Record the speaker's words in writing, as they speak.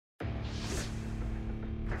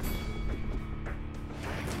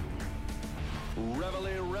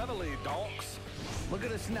Reveille, donks. Look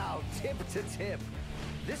at us now, tip to tip.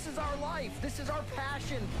 This is our life. This is our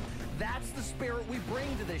passion. That's the spirit we bring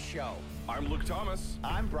to this show. I'm Luke Thomas.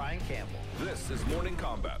 I'm Brian Campbell. This is Morning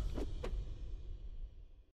Combat.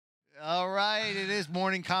 All right, it is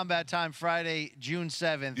Morning Combat time, Friday, June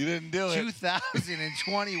 7th. You didn't do it.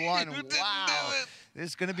 2021. Wow.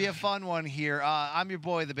 This is going to be a fun one here. I'm your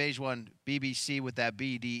boy, the beige one, BBC with that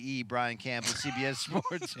BDE, Brian Campbell, CBS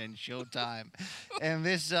Sports and Showtime. And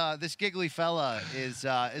this giggly fella is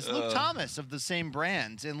Luke Thomas of the same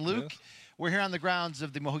brand. And Luke, we're here on the grounds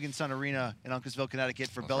of the Mohegan Sun Arena in Uncasville, Connecticut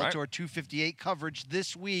for Bellator 258 coverage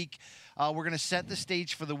this week. We're going to set the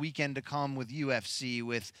stage for the weekend to come with UFC,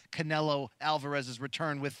 with Canelo Alvarez's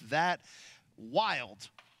return, with that wild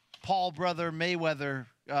Paul brother Mayweather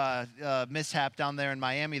mishap down there in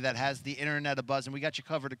Miami that has the internet abuzz, and we got you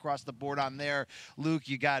covered across the board on there. Luke,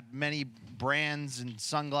 you got many brands and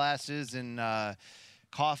sunglasses and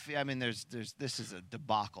coffee. I mean, this is a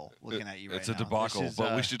debacle looking at you right now. It's a debacle,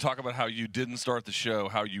 but we should talk about how you didn't start the show,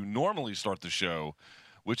 how you normally start the show,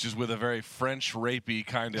 which is with a very French rapey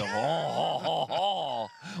kind of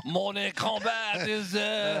Morning Combat is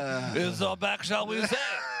back, shall we say?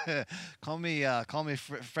 Call me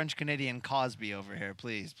French Canadian Cosby over here,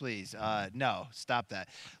 please. No, stop that,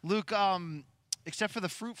 Luke. Except for the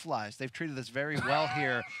fruit flies, they've treated us very well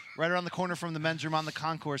here, right around the corner from the men's room on the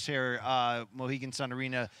concourse here, Mohegan Sun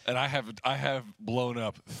Arena. And I have blown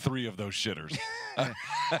up 3 of those shitters. I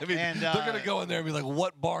mean, they're gonna go in there and be like,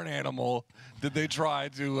 "What barn animal did they try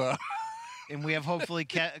to?" And we have hopefully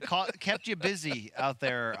kept you busy out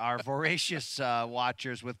there, our voracious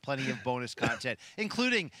watchers, with plenty of bonus content,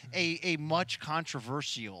 including a much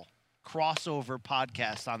controversial crossover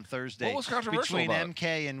podcast on Thursday. What was controversial between about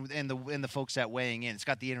MK and the folks at Weighing In? It's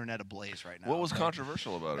got the internet ablaze right now. What was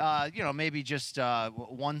controversial about it? Maybe just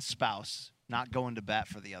one spouse not going to bat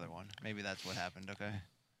for the other one. Maybe that's what happened. Okay.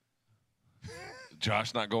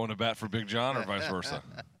 Josh not going to bat for Big John, or vice versa?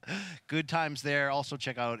 Good times there. Also,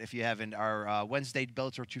 check out, if you haven't, our Wednesday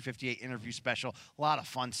Bellator 258 interview special. A lot of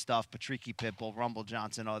fun stuff. Patricky Pitbull, Rumble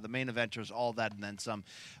Johnson, the main eventers, all that, and then some.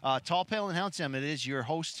 Tall, Pale, and Handsome, it is your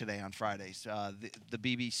host today on Fridays, the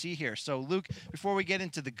BBC here. So, Luke, before we get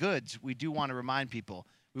into the goods, we do want to remind people,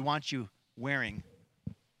 we want you wearing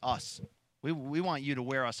us. We want you to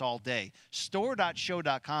wear us all day.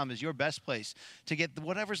 Store.show.com is your best place to get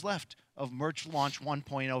whatever's left of Merch Launch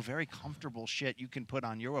 1.0. Very comfortable shit you can put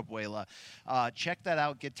on your abuela. Check that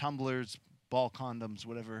out. Get tumblers, ball condoms,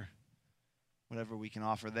 whatever we can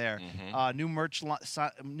offer there. New merch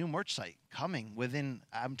site coming within,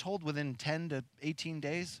 I'm told, within 10 to 18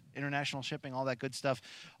 days. International shipping, all that good stuff.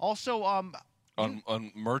 Also, on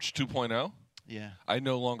Merch 2.0? Yeah. I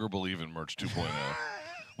no longer believe in Merch 2.0.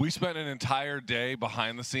 We spent an entire day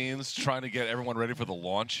behind the scenes trying to get everyone ready for the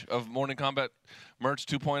launch of Morning Combat Merch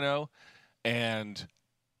 2.0, and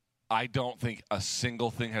I don't think a single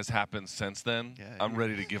thing has happened since then. Yeah, I'm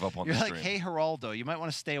ready to give up on the stream. You're like, hey, Geraldo, you might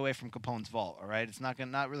want to stay away from Capone's vault, all right? It's not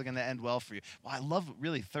really going to end well for you. Well, I love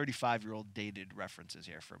really 35-year-old dated references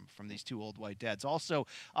here from these two old white dads. Also,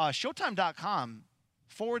 Showtime.com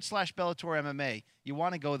 /Bellator MMA. You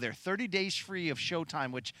want to go there. 30 days free of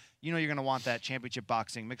Showtime, which you know you're going to want that. Championship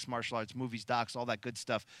boxing, mixed martial arts, movies, docs, all that good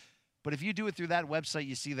stuff. But if you do it through that website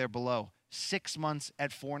you see there below, 6 months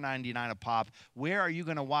at $4.99 a pop. Where are you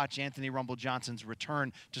going to watch Anthony Rumble Johnson's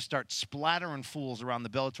return to start splattering fools around the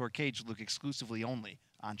Bellator cage, Luke, exclusively only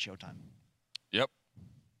on Showtime? Yep.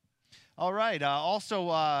 All right. Also,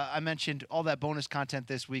 I mentioned all that bonus content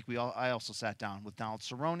this week. I also sat down with Donald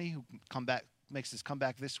Cerrone, who makes his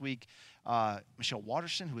comeback this week. Michelle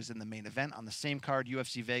Waterson, who is in the main event on the same card,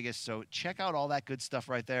 UFC Vegas. So check out all that good stuff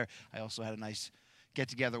right there. I also had a nice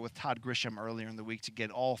get-together with Todd Grisham earlier in the week to get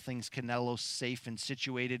all things Canelo safe and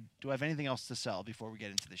situated. Do I have anything else to sell before we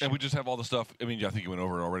get into the show? And we just have all the stuff. I mean, I think you went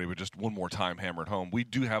over it already, but just one more time, hammer it home. We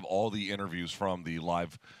do have all the interviews from the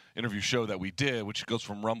live interview show that we did, which goes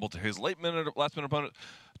from Rumble to his last-minute opponent,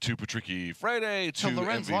 to Patricky Friday, to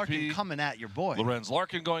Lorenz MVP. Larkin coming at your boy. Lorenz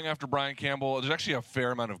Larkin going after Brian Campbell. There's actually a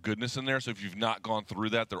fair amount of goodness in there, so if you've not gone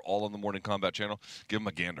through that, they're all on the Morning Combat channel. Give them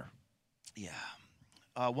a gander. Yeah.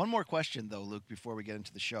 One more question, though, Luke, before we get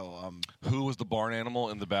into the show. Who was the barn animal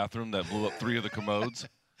in the bathroom that blew up 3 of the commodes?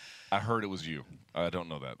 I heard it was you. I don't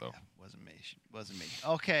know that, though. Yeah, wasn't me.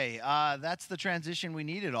 Okay, that's the transition we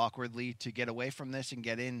needed, awkwardly, to get away from this and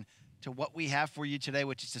get in to what we have for you today,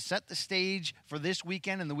 which is to set the stage for this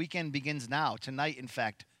weekend, and the weekend begins now. Tonight, in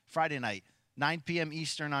fact, Friday night, 9 p.m.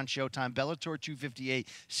 Eastern on Showtime. Bellator 258,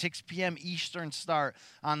 6 p.m. Eastern start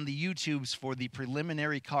on the YouTubes for the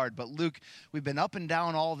preliminary card. But, Luke, we've been up and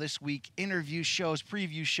down all this week. Interview shows,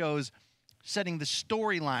 preview shows. setting the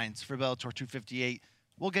storylines for Bellator 258.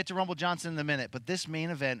 We'll get to Rumble Johnson in a minute, but this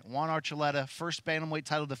main event, Juan Archuleta, first bantamweight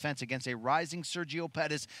title defense against a rising Sergio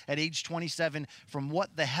Pettis at age 27. From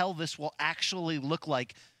what the hell this will actually look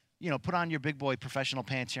like, put on your big boy professional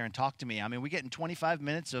pants here and talk to me. I mean, we getting 25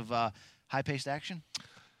 minutes of high-paced action?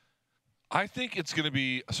 I think it's going to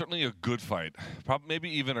be certainly a good fight, probably maybe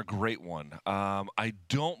even a great one. I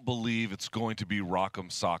don't believe it's going to be rock'em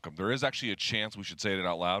sock'em. There is actually a chance, we should say it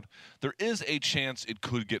out loud, there is a chance it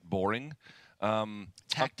could get boring.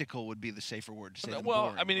 Tactical would be the safer word to say. Well,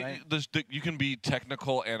 boring, I mean, right? you can be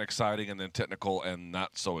technical and exciting, and then technical and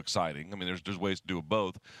not so exciting. I mean, there's ways to do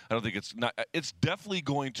both. I don't think it's not. It's definitely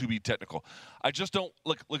going to be technical. I just don't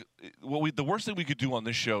look. The worst thing we could do on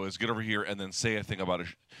this show is get over here and then say a thing about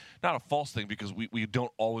not a false thing, because we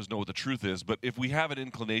don't always know what the truth is. But if we have an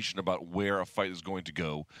inclination about where a fight is going to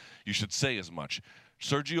go, you should say as much.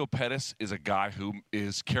 Sergio Pettis is a guy who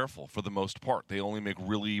is careful for the most part. They only make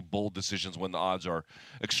really bold decisions when the odds are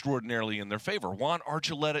extraordinarily in their favor. Juan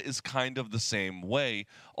Archuleta is kind of the same way,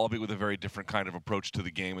 albeit with a very different kind of approach to the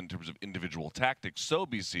game in terms of individual tactics. So,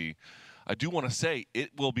 BC, I do want to say it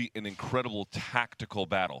will be an incredible tactical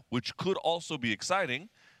battle, which could also be exciting,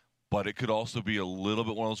 but it could also be a little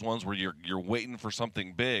bit one of those ones where you're waiting for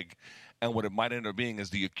something big, and what it might end up being is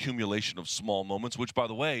the accumulation of small moments, which, by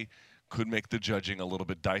the way, could make the judging a little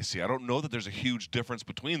bit dicey. I don't know that there's a huge difference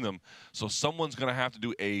between them, so someone's going to have to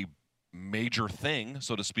do a major thing,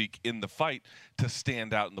 so to speak, in the fight to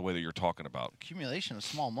stand out in the way that you're talking about. Accumulation of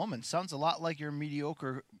small moments sounds a lot like your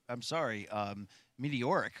meteoric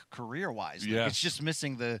career-wise. Yes. It's just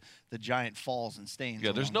missing the giant falls and stains.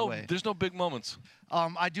 Yeah, there's no big moments.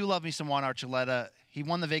 I do love me some Juan Archuleta. He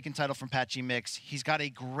won the vacant title from Patchy Mix. He's got a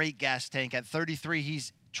great gas tank. At 33,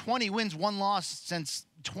 he's 20 wins, 1 loss since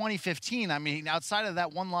 2015. I mean, outside of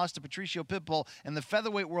that 1 loss to Patricio Pitbull in the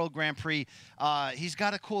Featherweight World Grand Prix, he's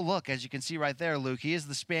got a cool look, as you can see right there, Luke. He is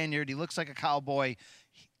the Spaniard. He looks like a cowboy.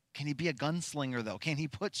 Can he be a gunslinger, though? Can he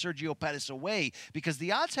put Sergio Pettis away? Because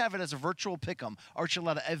the odds have it as a virtual pick'em,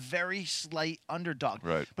 Archuleta, a very slight underdog.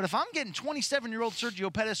 Right. But if I'm getting 27-year-old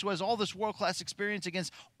Sergio Pettis, who has all this world-class experience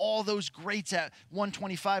against all those greats at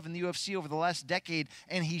 125 in the UFC over the last decade,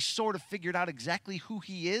 and he's sort of figured out exactly who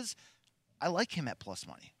he is, I like him at plus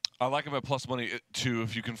money. I like him at plus money, too,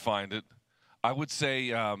 if you can find it. I would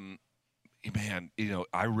say... man,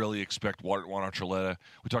 I really expect Juan Archuleta.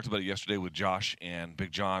 We talked about it yesterday with Josh and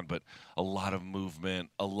Big John, but a lot of movement,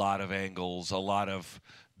 a lot of angles, a lot of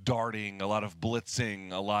darting, a lot of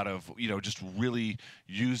blitzing, a lot of, just really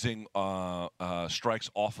using strikes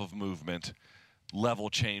off of movement, level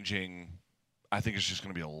changing. I think it's just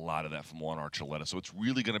going to be a lot of that from Juan Archuleta. So it's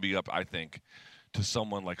really going to be up, I think, to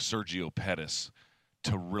someone like Sergio Pettis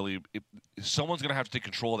to really someone's going to have to take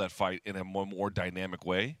control of that fight in a more dynamic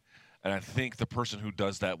way. And I think the person who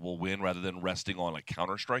does that will win rather than resting on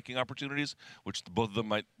counter-striking opportunities, which both of them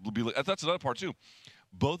might be. That's another part, too.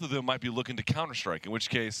 Both of them might be looking to counter-strike, in which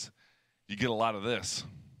case you get a lot of this,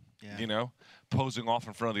 posing off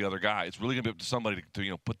in front of the other guy. It's really going to be up to somebody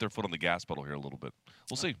to put their foot on the gas pedal here a little bit.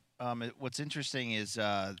 We'll see. What's interesting is,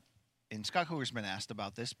 and Scott Cougar's been asked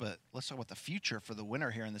about this, but let's talk about the future for the winner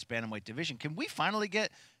here in this bantamweight division. Can we finally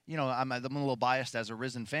get, I'm a little biased as a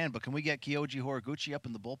Risen fan, but can we get Kyoji Horiguchi up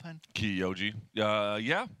in the bullpen? Kyoji,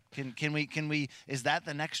 yeah. Can we? Is that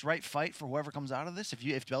the next right fight for whoever comes out of this?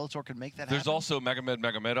 If Bellator can make that There's happen? also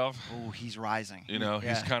Magomedov. Oh, he's rising. He's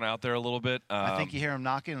kind of out there a little bit. I think you hear him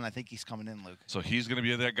knocking, and I think he's coming in, Luke. So he's going to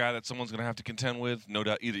be that guy that someone's going to have to contend with, no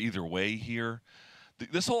doubt, either way here.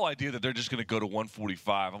 This whole idea that they're just going to go to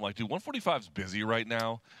 145, I'm like, dude, 145's busy right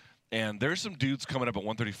now. And there's some dudes coming up at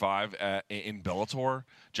 135 in Bellator.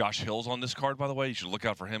 Josh Hill's on this card, by the way. You should look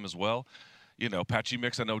out for him as well. Patchy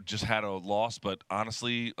Mix, I know, just had a loss, but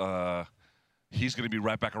honestly, he's going to be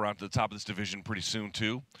right back around to the top of this division pretty soon,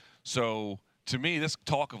 too. So, to me, this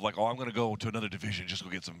talk of I'm going to go to another division, just go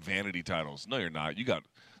get some vanity titles. No, you're not.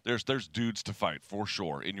 There's dudes to fight, for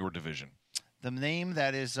sure, in your division. The name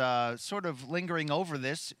that is sort of lingering over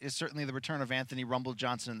this is certainly the return of Anthony Rumble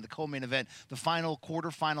Johnson in the co-main event, the final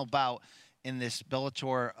quarterfinal bout in this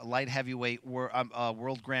Bellator light heavyweight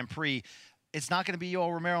World Grand Prix. It's not going to be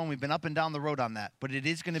Yoel Romero, and we've been up and down the road on that, but it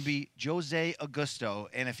is going to be Jose Augusto.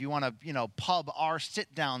 And if you want to, pub our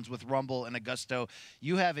sit-downs with Rumble and Augusto,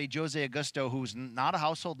 you have a Jose Augusto who's not a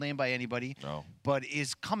household name by anybody, but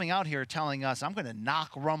is coming out here telling us, I'm going to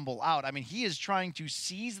knock Rumble out. I mean, he is trying to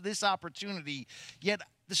seize this opportunity, yet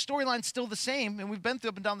the storyline's still the same, and we've been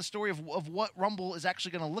up and down the story of what Rumble is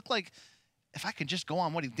actually going to look like. If I could just go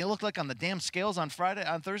on what he looked like on the damn scales on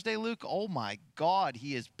Thursday, Luke, oh my God,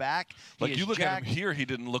 he is back. You look at him here, he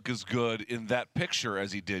didn't look as good in that picture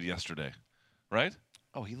as he did yesterday. right?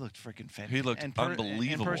 Oh, he looked freaking fantastic. He looked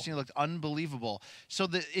unbelievable. In person, he looked unbelievable. So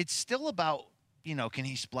it's still about, can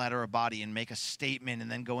he splatter a body and make a statement and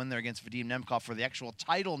then go in there against Vadim Nemkov for the actual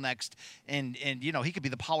title next? And he could be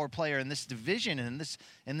the power player in this division and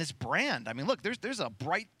in this brand. I mean, look, there's a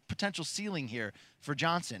bright potential ceiling here for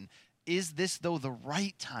Johnson. Is this, though, the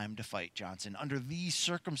right time to fight Johnson under these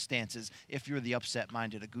circumstances if you're the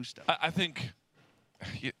upset-minded Augusto? I think,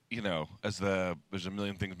 there's a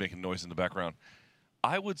million things making noise in the background.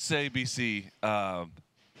 I would say, BC, yeah,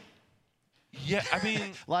 I mean...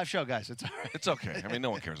 Live show, guys. It's all right. It's okay. I mean, no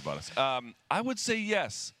one cares about us. I would say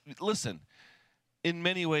yes. Listen, in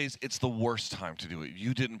many ways, it's the worst time to do it.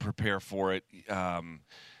 You didn't prepare for it.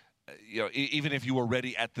 Even if you were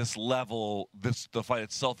ready at this level, the fight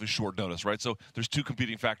itself is short notice, right? So there's two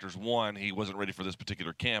competing factors. One, he wasn't ready for this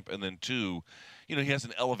particular camp, and then two, he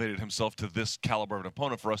hasn't elevated himself to this caliber of an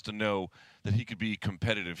opponent for us to know that he could be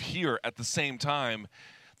competitive here. At the same time,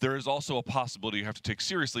 there is also a possibility you have to take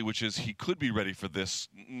seriously, which is he could be ready for this.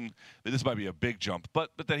 This might be a big jump, but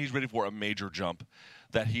that he's ready for a major jump,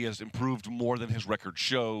 that he has improved more than his record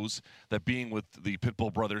shows, that being with the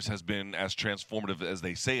Pitbull brothers has been as transformative as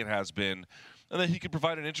they say it has been, and that he could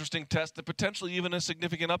provide an interesting test and potentially even a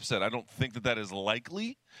significant upset. I don't think that is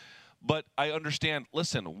likely, but I understand.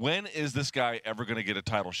 Listen, when is this guy ever going to get a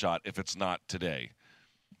title shot if it's not today?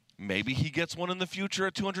 Maybe he gets one in the future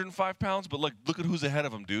at 205 pounds, but look at who's ahead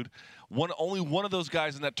of him, dude. Only one of those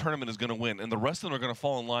guys in that tournament is going to win, and the rest of them are going to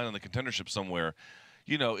fall in line in the contendership somewhere.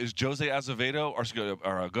 Is Jose Azevedo or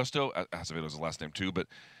Augusto? Azevedo is the last name too, but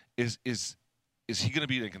is he going to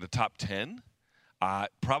be in the top 10?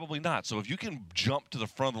 Probably not. So if you can jump to the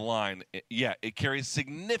front of the line, it carries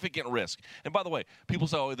significant risk. And by the way, people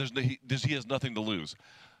say, "Oh, he has nothing to lose."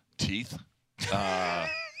 Teeth.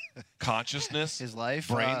 Consciousness, his life,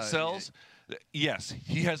 brain cells. Yes,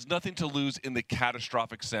 he has nothing to lose in the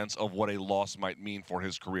catastrophic sense of what a loss might mean for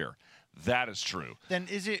his career. That is true. Then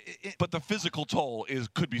is it but the physical toll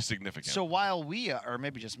could be significant. So while we, or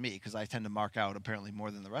maybe just me, because I tend to mark out apparently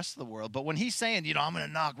more than the rest of the world, but when he's saying, I'm going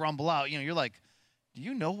to knock Rumble out, you're like, do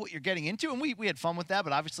you know what you're getting into? And we had fun with that,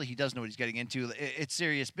 but obviously he does know what he's getting into. It's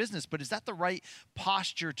serious business, but is that the right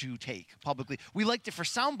posture to take publicly? We liked it for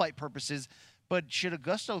soundbite purposes, but should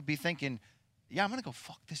Augusto be thinking, I'm going to go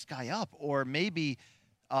fuck this guy up? Or maybe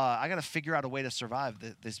I got to figure out a way to survive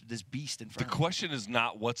this beast in front of me. The question is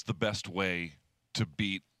not what's the best way to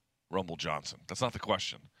beat Rumble Johnson. That's not the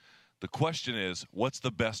question. The question is what's the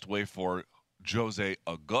best way for Jose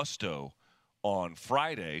Augusto on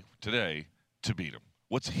Friday, today, to beat him?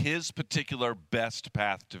 What's his particular best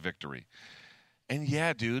path to victory? And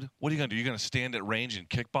yeah, dude, what are you going to do? You're going to stand at range and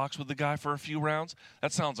kickbox with the guy for a few rounds?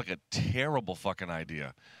 That sounds like a terrible fucking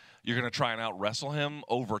idea. You're going to try and out-wrestle him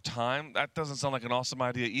over time? That doesn't sound like an awesome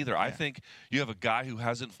idea either. Yeah. I think you have a guy who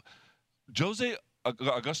hasn't – Jose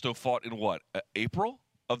Augusto fought in what, April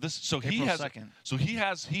of this? So April 2nd. So he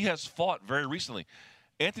has fought very recently.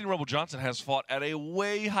 Anthony Rumble Johnson has fought at a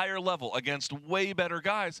way higher level against way better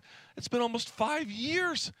guys. It's been almost 5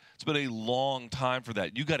 years. It's been a long time for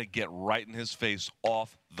that. You got to get right in his face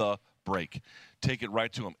off the break. Take it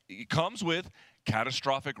right to him. It comes with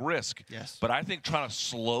catastrophic risk. Yes. But I think trying to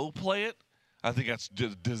slow play it, I think that's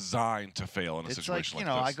designed to fail in a situation like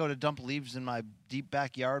this. It's like, I go to dump leaves in my deep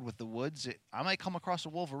backyard with the woods. I might come across a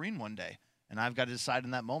Wolverine one day. And I've got to decide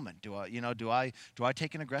in that moment: do I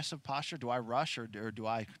take an aggressive posture? Do I rush, or do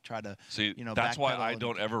I try to That's why I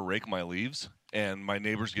don't ever rake my leaves, and my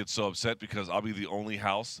neighbors get so upset because I'll be the only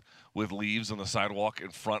house with leaves on the sidewalk in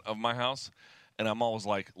front of my house, and I'm always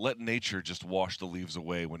like, let nature just wash the leaves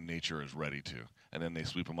away when nature is ready to, and then they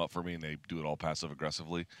sweep them up for me, and they do it all passive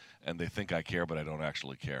aggressively, and they think I care, but I don't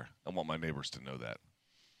actually care. I want my neighbors to know that.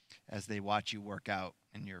 As they watch you work out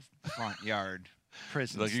in your front yard.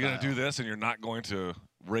 Prison like you're going to do this and you're not going to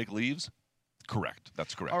rake leaves? Correct.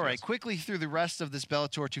 That's correct. All right, quickly through the rest of this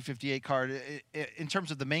Bellator 258 card, in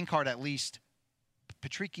terms of the main card at least,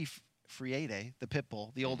 Patricky Friede, the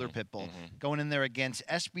Pitbull, the older Pitbull, going in there against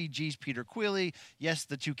SBG's Peter Queally. Yes,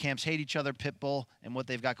 the two camps hate each other, Pitbull, and what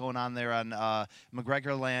they've got going on there on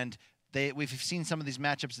McGregor land. We've seen some of these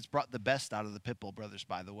matchups. It's brought the best out of the Pitbull brothers,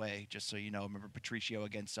 by the way, just so you know. Remember Patricio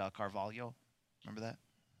against Carvalho? Remember that?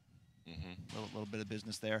 Little bit of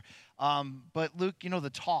business there. But, Luke, the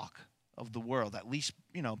talk of the world, at least,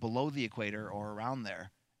 below the equator or around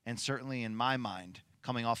there, and certainly in my mind,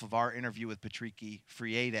 coming off of our interview with Patricky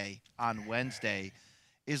Friede on Wednesday,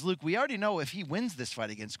 is, Luke, we already know if he wins this fight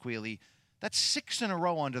against Queally, that's 6 in a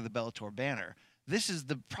row under the Bellator banner. this is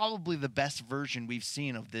probably the best version we've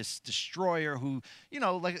seen of this destroyer who,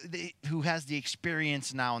 who has the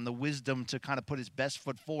experience now and the wisdom to kind of put his best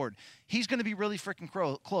foot forward. He's going to be really freaking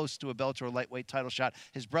close to a Bellator lightweight title shot.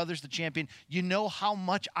 His brother's the champion. You know how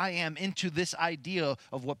much I am into this idea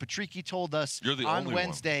of what Patricky told us on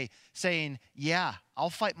Wednesday, saying, yeah, I'll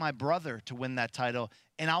fight my brother to win that title,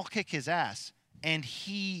 and I'll kick his ass. And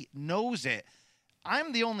he knows it.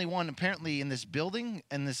 I'm the only one apparently in this building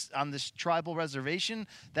and on this tribal reservation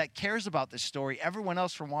that cares about this story. Everyone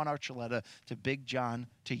else from Juan Archuleta to Big John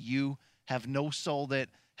to you have no-sold it,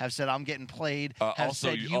 have said I'm getting played, have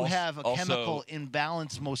said you have a chemical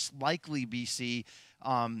imbalance, most likely, BC.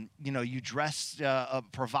 You dress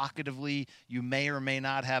provocatively. You may or may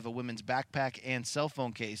not have a women's backpack and cell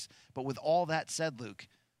phone case. But with all that said, Luke,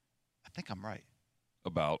 I think I'm right.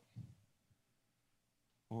 About?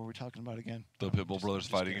 What were we talking about again? The Pitbull brothers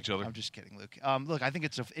fighting each other? I'm just kidding, Luke. Look, I think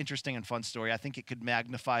it's an interesting and fun story. I think it could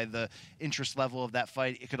magnify the interest level of that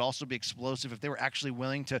fight. It could also be explosive if they were actually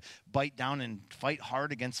willing to bite down and fight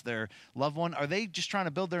hard against their loved one. Are they just trying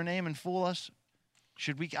to build their name and fool us?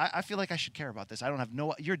 Should we? I feel like I should care about this. I don't have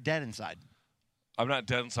You're dead inside. I'm not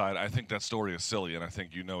dead inside. I think that story is silly, and I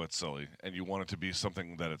think you know it's silly, and you want it to be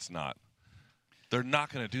something that it's not. They're not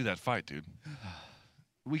going to do that fight, dude.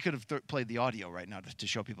 We could have played the audio right now to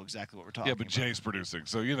show people exactly what we're talking about. Yeah, but Jay's producing,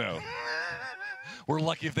 so we're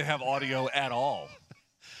lucky if they have audio at all.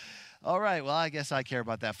 All right, well, I guess I care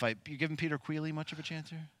about that fight. You giving Peter Queally much of a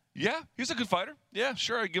chance here? Yeah, he's a good fighter. Yeah,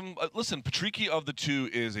 sure. I give him. Listen, Patricky of the two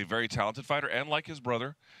is a very talented fighter, and like his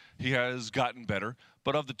brother, he has gotten better.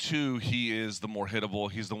 But of the two, he is the more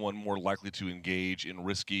hittable. He's the one more likely to engage in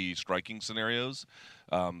risky striking scenarios.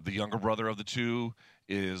 The younger brother of the two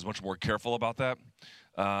is much more careful about that.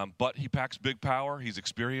 But he packs big power. He's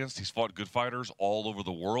experienced. He's fought good fighters all over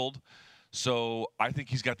the world. So I think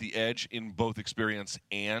he's got the edge in both experience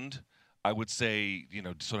and, I would say,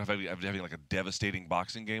 sort of having like a devastating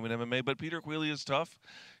boxing game in MMA. But Peter Queally is tough.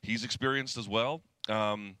 He's experienced as well.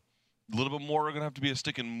 A little bit more going to have to be a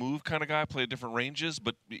stick and move kind of guy, play at different ranges,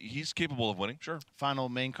 but he's capable of winning, sure. Final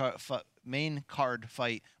main card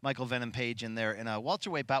fight, Michael Venom Page in there in a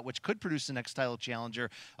welterweight bout, which could produce the next title challenger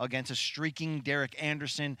against a streaking Derek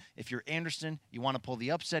Anderson. If you're Anderson, you want to pull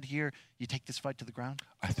the upset here, you take this fight to the ground?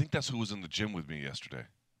 I think that's who was in the gym with me yesterday.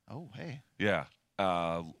 Oh, hey. Yeah.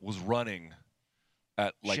 Was running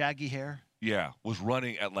at like shaggy hair. Yeah, was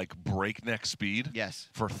running at like breakneck speed. Yes.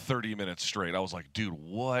 For 30 minutes straight. I was like, dude,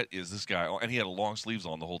 what is this guy? And he had long sleeves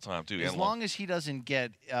on the whole time too. As long as he doesn't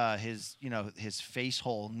get his face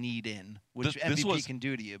hole kneed in, which MVP can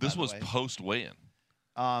do to you. This was post weigh-in.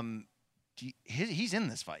 He's in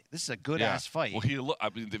this fight. This is a good ass fight. Well, I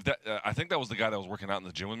think that was the guy that was working out in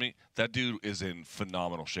the gym with me. That dude is in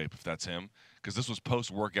phenomenal shape. If that's him, because this was post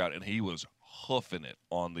workout and he was hoofing it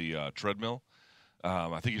on the treadmill.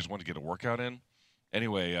 I think he just wanted to get a workout in.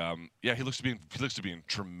 Anyway, he looks to be in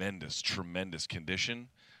tremendous condition,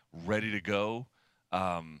 ready to go.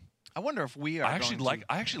 I wonder if we are. I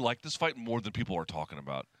actually like this fight more than people are talking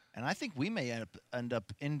about. And I think we may end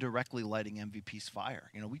up indirectly lighting MVP's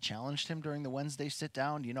fire. We challenged him during the Wednesday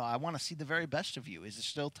sit-down. I want to see the very best of you. Is there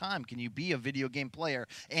still time? Can you be a video game player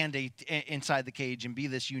and inside the cage and be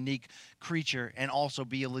this unique creature and also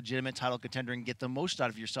be a legitimate title contender and get the most out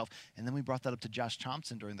of yourself? And then we brought that up to Josh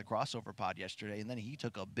Thompson during the crossover pod yesterday, and then he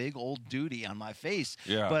took a big old duty on my face.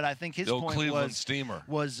 Yeah. But I think his point Cleveland Steamer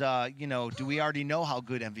was do we already know how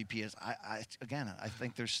good MVP is? I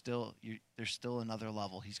think there's still another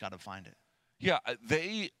level. He's got to find it. Yeah, I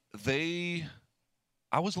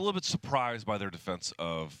was a little bit surprised by their defense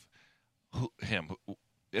of him.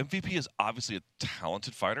 MVP is obviously a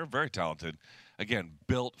talented fighter, very talented. Again,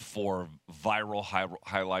 built for viral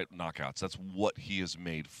highlight knockouts. That's what he is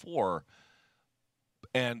made for.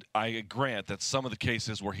 And I grant that some of the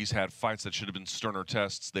cases where he's had fights that should have been sterner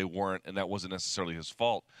tests, they weren't, and that wasn't necessarily his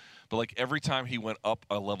fault. But like every time he went up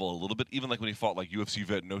a level a little bit, even like when he fought like UFC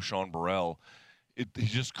vet Noshawn Burrell, he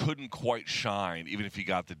just couldn't quite shine, even if he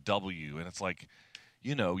got the W. And it's like,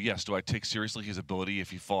 yes, do I take seriously his ability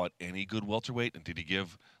if he fought any good welterweight? And did he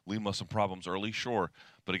give Lima some problems early? Sure.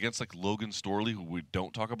 But against like Logan Storley, who we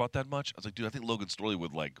don't talk about that much, I was like, dude, I think Logan Storley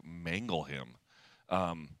would like mangle him.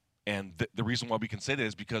 And the reason why we can say that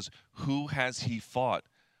is because who has he fought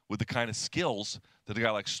with the kind of skills that a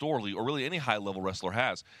guy like Storley or really any high-level wrestler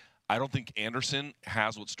has? I don't think Anderson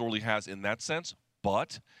has what Storley has in that sense,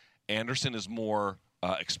 but Anderson is more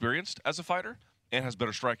experienced as a fighter and has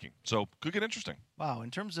better striking. So could get interesting. Wow.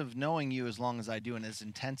 In terms of knowing you as long as I do and as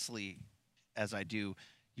intensely as I do,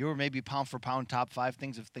 your maybe pound for pound top 5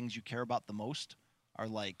 things you care about the most are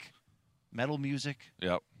like metal music.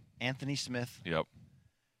 Yep. Anthony Smith. Yep.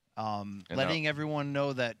 Letting everyone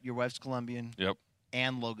know that your wife's Colombian. Yep.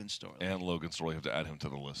 And Logan Storley. And Logan Storley. Have to add him to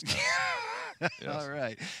the list now. Yes. All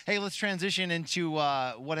right. Hey, let's transition into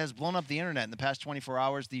what has blown up the internet in the past 24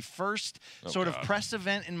 hours. The first of press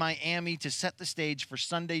event in Miami to set the stage for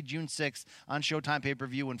Sunday, June 6th on Showtime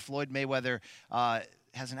pay-per-view when Floyd Mayweather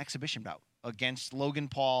has an exhibition bout against Logan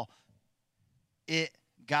Paul. It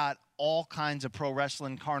got all kinds of pro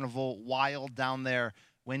wrestling carnival wild down there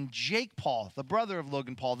when Jake Paul, the brother of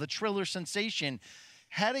Logan Paul, the Triller sensation,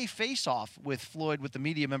 had a face-off with Floyd, with the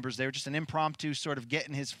media members there, just an impromptu sort of get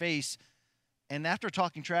in his face. And after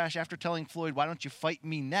talking trash, after telling Floyd, why don't you fight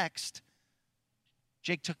me next,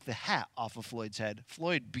 Jake took the hat off of Floyd's head.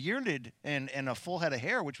 Floyd bearded and a full head of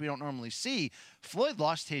hair, which we don't normally see. Floyd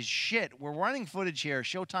lost his shit. We're running footage here.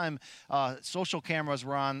 Showtime social cameras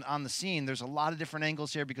were on the scene. There's a lot of different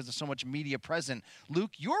angles here because there's so much media present.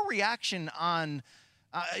 Luke, your reaction on,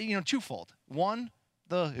 twofold. One,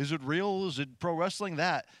 is it real? Is it pro wrestling?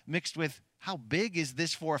 That mixed with how big is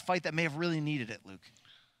this for a fight that may have really needed it, Luke?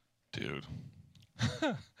 Dude.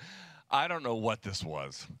 I don't know what this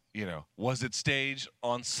was. Was it staged?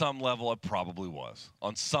 On some level, it probably was.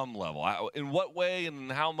 On some level. In what way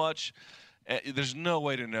and how much? There's no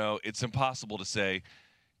way to know. It's impossible to say.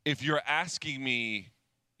 If you're asking me,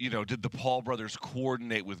 did the Paul brothers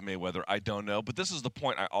coordinate with Mayweather? I don't know. But this is the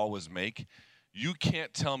point I always make. You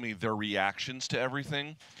can't tell me their reactions to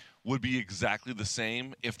everything would be exactly the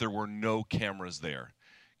same if there were no cameras there.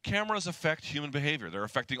 Cameras affect human behavior. They're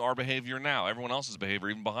affecting our behavior now, everyone else's behavior,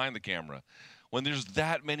 even behind the camera. When there's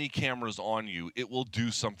that many cameras on you, it will do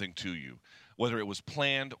something to you, whether it was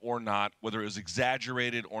planned or not, whether it was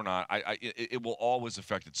exaggerated or not. It will always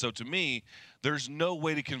affect it. So to me, there's no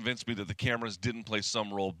way to convince me that the cameras didn't play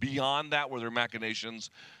some role. Beyond that, were there machinations?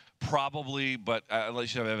 Probably, but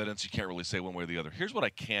unless you have evidence, you can't really say one way or the other. Here's what I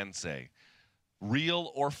can say.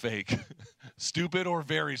 Real or fake, stupid or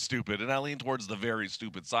very stupid, and I lean towards the very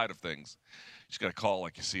stupid side of things. You just got to call it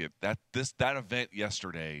like you see it. That event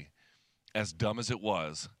yesterday, as dumb as it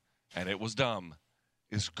was, and it was dumb,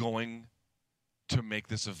 is going to make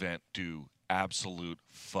this event do absolute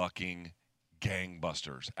fucking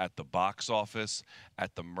gangbusters at the box office,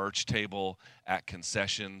 at the merch table, at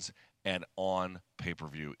concessions, and on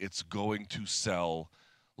pay-per-view. It's going to sell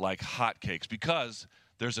like hotcakes because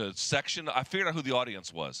there's a section. I figured out who the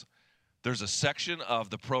audience was. There's a section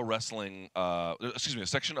of the pro wrestling, a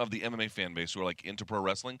section of the MMA fan base who are like into pro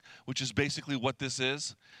wrestling, which is basically what this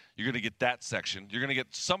is. You're going to get that section. You're going to get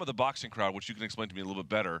some of the boxing crowd, which you can explain to me a little bit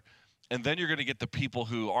better. And then you're going to get the people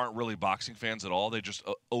who aren't really boxing fans at all. They're just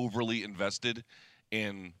overly invested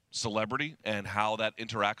in celebrity and how that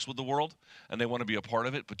interacts with the world. And they want to be a part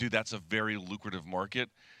of it. But, dude, that's a very lucrative market.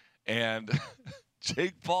 And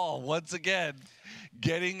Jake Paul, once again,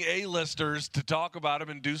 getting A-listers to talk about him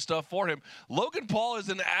and do stuff for him. Logan Paul is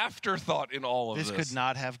an afterthought in all of this. This could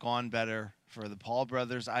not have gone better for the Paul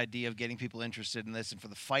brothers' idea of getting people interested in this and for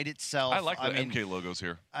the fight itself. I like the MK logos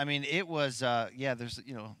here. I mean, it was, there's,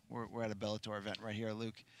 we're at a Bellator event right here,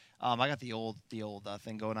 Luke. I got the old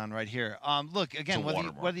thing going on right here. Look, again,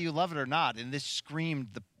 whether you love it or not, and this screamed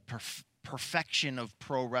the perfection of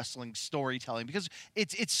pro wrestling storytelling, because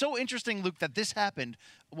it's so interesting, Luke, that this happened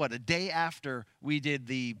a day after we did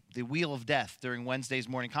the Wheel of Death during Wednesday's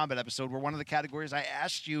Morning Combat episode, where one of the categories I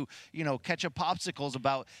asked you, ketchup popsicles,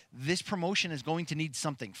 about this promotion is going to need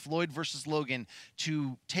something, Floyd versus Logan,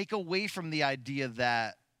 to take away from the idea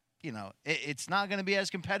that it's not going to be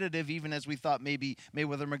as competitive even as we thought maybe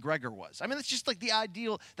Mayweather McGregor was. I mean, that's just like the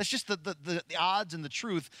ideal. That's just the odds and the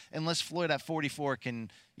truth, unless Floyd at 44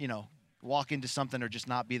 can, walk into something or just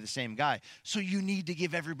not be the same guy. So you need to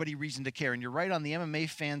give everybody reason to care. And you're right on, the MMA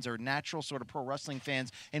fans are natural sort of pro wrestling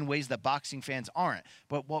fans in ways that boxing fans aren't.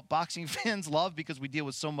 But what boxing fans love, because we deal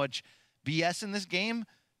with so much BS in this game,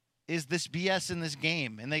 is this BS in this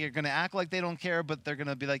game. And they're going to act like they don't care, but they're going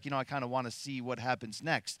to be like, I kind of want to see what happens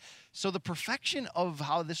next. So the perfection of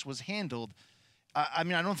how this was handled, I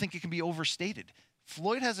don't think it can be overstated.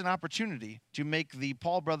 Floyd has an opportunity to make the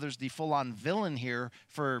Paul brothers the full-on villain here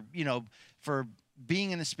for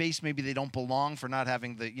being in a space maybe they don't belong, for not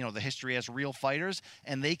having the history as real fighters,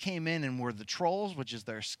 and they came in and were the trolls, which is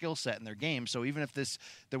their skill set and their game. So even if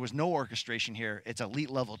there was no orchestration here, it's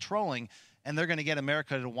elite level trolling, and they're going to get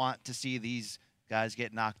America to want to see these guys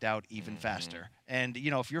get knocked out even faster. And,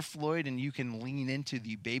 if you're Floyd and you can lean into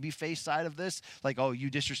the babyface side of this, like, oh,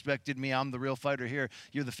 you disrespected me, I'm the real fighter here,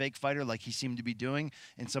 you're the fake fighter, like he seemed to be doing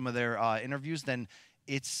in some of their interviews, then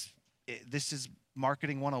this is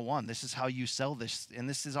marketing 101. This is how you sell this. And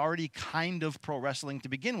this is already kind of pro wrestling to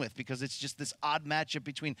begin with, because it's just this odd matchup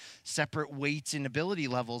between separate weights and ability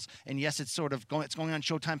levels. And yes, it's sort of going on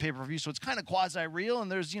Showtime pay-per-view, so it's kind of quasi-real,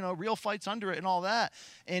 and there's, real fights under it and all that.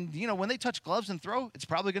 And, when they touch gloves and throw, it's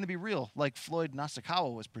probably going to be real. Like Floyd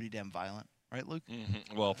Nasukawa was pretty damn violent. Right, Luke?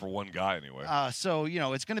 Mm-hmm. Well, for one guy anyway. So,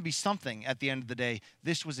 it's going to be something at the end of the day.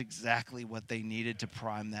 This was exactly what they needed to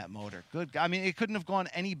prime that motor. Good. I mean, it couldn't have gone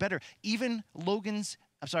any better. Even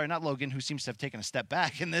not Logan, who seems to have taken a step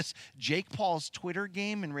back in this, Jake Paul's Twitter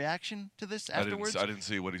game in reaction to this afterwards. I didn't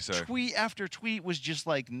see what he said. Tweet after tweet was just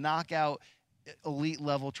like knockout elite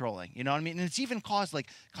level trolling. You know what I mean? And it's even caused, like,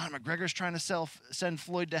 Conor McGregor's trying to send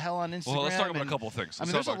Floyd to hell on Instagram. Well, let's talk about a couple of things.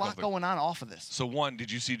 There's a lot going on off of this. So one,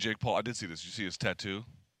 did you see Jake Paul? I did see this. Did you see his tattoo?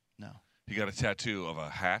 No. He got a tattoo of a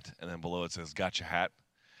hat, and then below it says "Gotcha hat."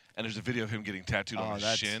 And there's a video of him getting tattooed on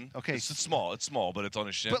his shin. Okay. It's small, but it's on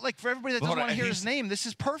his shin. But, like, for everybody that doesn't want to hear his name, this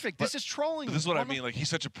is perfect. This is trolling. But this is what I mean. Like, he's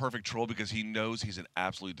such a perfect troll because he knows he's an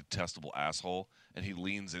absolutely detestable asshole, and he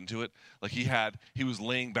leans into it. Like, he was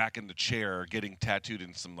laying back in the chair getting tattooed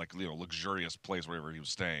in some, like, luxurious place wherever he was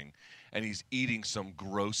staying, and he's eating some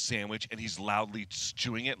gross sandwich, and he's loudly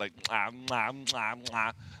chewing it, like, mwah, mwah, mwah,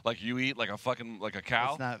 mwah, like you eat, like a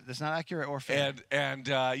cow. That's not accurate or fair. And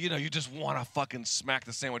you just want to fucking smack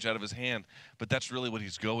the sandwich out of his hand, but that's really what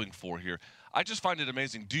he's going for here. I just find it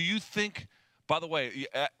amazing. Do you think, by the way,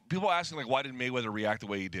 people are asking, like, why did Mayweather react the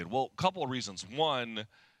way he did? Well, a couple of reasons. One,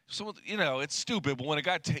 it's stupid, but when a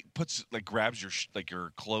guy grabs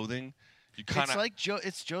your clothing, you kind of,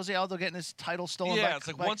 it's Jose Aldo getting his title stolen. Yeah, it's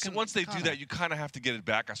like once they do that, you kind of have to get it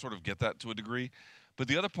back. I sort of get that to a degree. But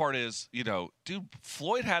the other part is, dude,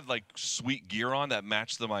 Floyd had, like, sweet gear on that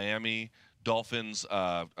matched the Miami Dolphins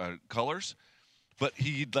colors, but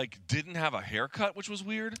he, like, didn't have a haircut, which was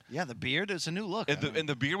weird. Yeah, the beard is a new look. And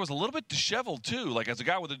the beard was a little bit disheveled too. Like, as a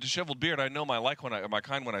guy with a disheveled beard, I know my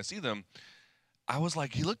kind when I see them. I was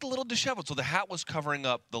like, he looked a little disheveled. So the hat was covering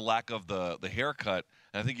up the lack of the haircut.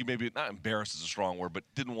 And I think he maybe, not embarrassed is a strong word, but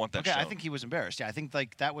didn't want that shown. I think he was embarrassed. Yeah, I think,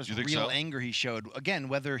 like, that was real anger he showed. Again,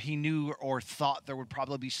 whether he knew or thought there would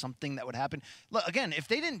probably be something that would happen. Look, again, if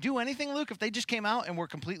they didn't do anything, Luke, if they just came out and were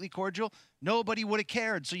completely cordial, nobody would have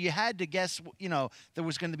cared. So you had to guess, there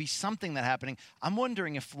was going to be something that happening. I'm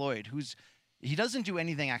wondering if Floyd, he doesn't do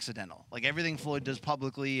anything accidental. Like, everything Floyd does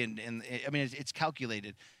publicly, and I mean, it's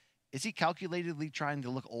calculated. Is he calculatedly trying to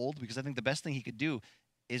look old? Because I think the best thing he could do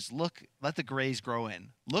is let the grays grow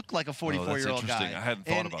in. Look like a 44-year-old guy. I hadn't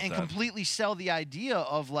thought about that. And completely sell the idea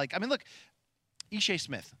of, like, I mean, look, Ishii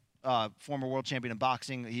Smith, former world champion in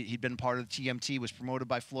boxing. He'd been part of the TMT, was promoted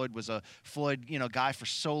by Floyd, was a Floyd, guy for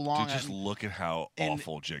so long. Dude, just look at how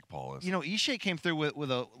awful Jake Paul is. Ishii came through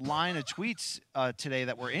with a line of tweets today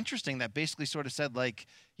that were interesting that basically sort of said, like,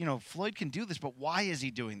 Floyd can do this, but why is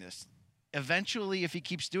he doing this? Eventually, if he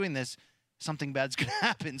keeps doing this, something bad's going to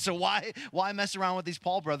happen. So why mess around with these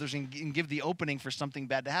Paul brothers and give the opening for something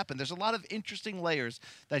bad to happen? There's a lot of interesting layers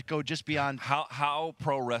that go just beyond. How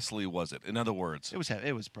pro wrestling was it? In other words, it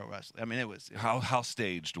was pro wrestling. I mean, it was how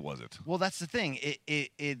staged was it? Well, that's the thing.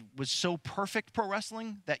 It was so perfect pro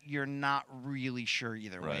wrestling that you're not really sure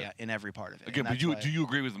either way in every part of it. Again, but do you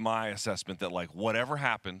agree with my assessment that, like, whatever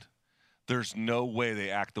happened, there's no way they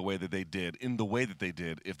act the way that they did in the way that they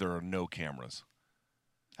did if there are no cameras?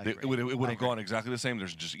 It would have gone exactly the same.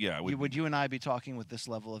 There's just Would you and I be talking with this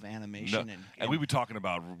level of animation? No, and we'd be talking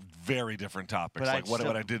about very different topics, like what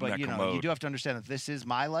I did in that commode. You do have to understand that this is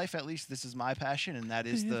my life. At least this is my passion, and that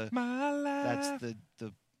is my life. That's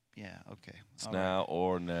the yeah. Okay. It's now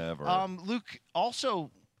or never. Luke, also,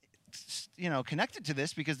 connected to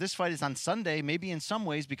this, because this fight is on Sunday, maybe in some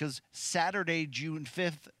ways, because Saturday, June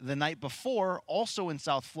 5th, the night before, also in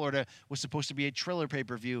South Florida, was supposed to be a Triller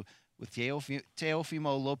pay-per-view with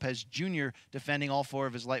Teofimo Lopez Jr. defending all 4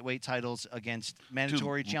 of his lightweight titles against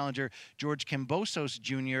mandatory challenger George Kambosos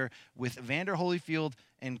Jr. with Vander Holyfield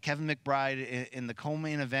and Kevin McBride in the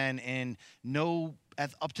co-main event, and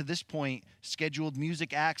up to this point, scheduled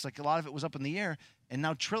music acts. Like, a lot of it was up in the air. And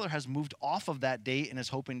now Triller has moved off of that date and is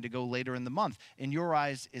hoping to go later in the month. In your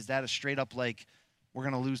eyes, is that a straight up, like, we're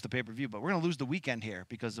going to lose the pay-per-view, but we're going to lose the weekend here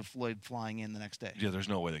because of Floyd flying in the next day? Yeah, there's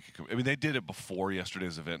no way they could. I mean, they did it before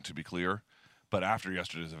yesterday's event, to be clear. But after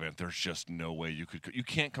yesterday's event, there's just no way you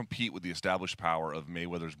can't compete with the established power of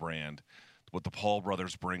Mayweather's brand, what the Paul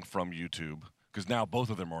brothers bring from YouTube, because now both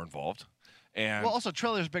of them are involved. And also,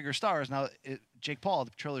 Triller's bigger stars now. Jake Paul,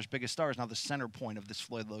 Triller's biggest star, is now the center point of this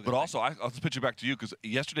Floyd Logan. But also, I'll just pitch it back to you, because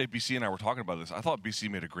yesterday BC and I were talking about this. I thought BC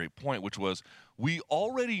made a great point, which was we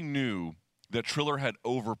already knew that Triller had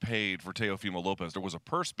overpaid for Teofimo Lopez. There was a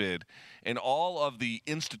purse bid, and all of the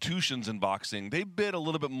institutions in boxing, they bid a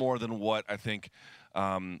little bit more than what I think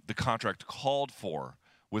the contract called for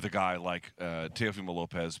with a guy like Teofimo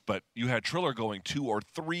Lopez. But you had Triller going 2 or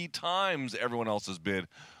 3 times everyone else's bid,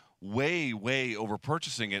 way, way over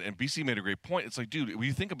purchasing it. And BC made a great point. It's like, dude, when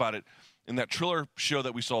you think about it, in that Triller show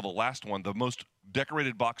that we saw, the last one, the most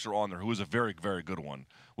decorated boxer on there, who was a very, very good one,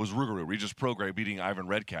 was Rougarou, Regis Prograis beating Ivan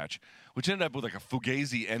Redcatch, which ended up with like a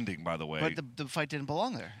Fugazi ending, by the way. But the fight didn't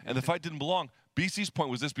belong there. And the fight didn't belong. BC's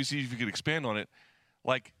point was this, BC, if you could expand on it,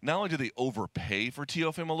 like, not only do they overpay for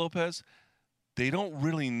Teofimo Lopez, they don't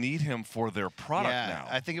really need him for their product now.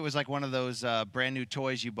 I think it was like one of those brand new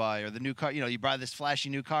toys you buy, or the new car. You know, you buy this flashy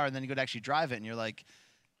new car, and then you go to actually drive it, and you're like,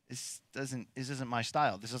 this isn't my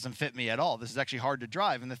style. This doesn't fit me at all. This is actually hard to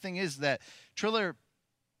drive. And the thing is that Triller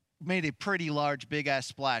made a pretty large, big-ass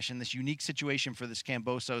splash in this unique situation for this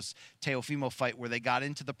Kambosos-Teofimo fight where they got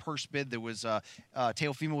into the purse bid. There was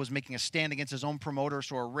Teofimo was making a stand against his own promoter,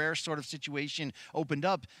 so a rare sort of situation opened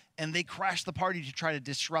up, and they crashed the party to try to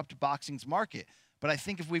disrupt boxing's market. But I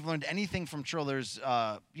think if we've learned anything from Triller's,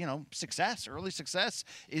 success, early success,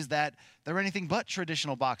 is that they're anything but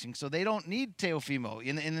traditional boxing. So they don't need Teofimo.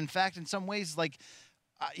 And in fact, in some ways, like,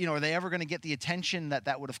 are they ever going to get the attention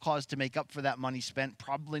that would have caused to make up for that money spent?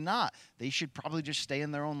 Probably not. They should probably just stay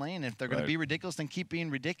in their own lane. If they're going to be ridiculous, then keep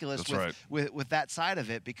being ridiculous with that side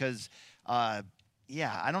of it. Because, I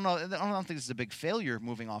don't know. I don't think this is a big failure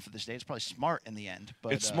moving off of this date. It's probably smart in the end.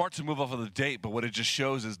 But it's smart to move off of the date, but what it just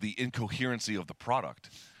shows is the incoherency of the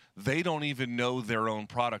product. They don't even know their own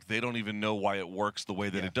product. They don't even know why it works the way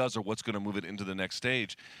that it does or what's going to move it into the next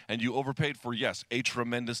stage. And you overpaid for, yes, a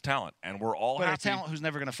tremendous talent. And we're all happy. But a talent who's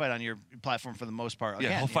never going to fight on your platform for the most part.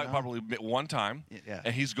 Again, he'll fight probably one time,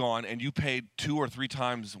 and he's gone, and you paid 2 or 3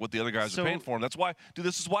 times what the other guys are paying for him. That's why, dude,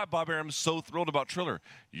 this is why Bob Arum is so thrilled about Triller.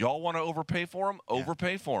 Y'all want to overpay for him?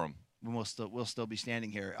 Overpay for him. We'll still be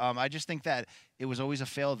standing here. I just think that it was always a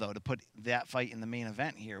fail, though, to put that fight in the main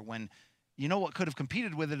event here when – you know what could have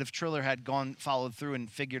competed with it if Triller had followed through and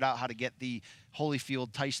figured out how to get the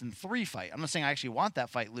Holyfield-Tyson 3 fight. I'm not saying I actually want that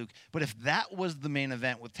fight, Luke, but if that was the main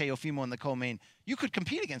event with Teofimo in the co-main, you could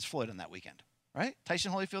compete against Floyd on that weekend, right?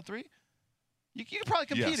 Tyson Holyfield 3? You could probably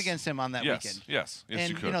compete against him on that weekend. Yes, and,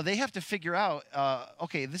 you could. They have to figure out,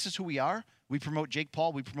 okay, this is who we are. We promote Jake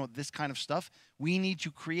Paul. We promote this kind of stuff. We need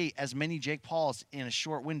to create as many Jake Pauls in a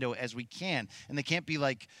short window as we can, and they can't be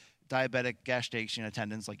like diabetic gas station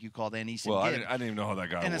attendants like you called Anise. Well, I didn't even know how that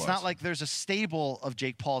guy was. And it's not like there's a stable of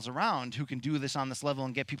Jake Pauls around who can do this on this level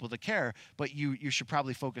and get people to care, but you should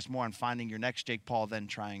probably focus more on finding your next Jake Paul than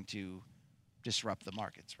trying to disrupt the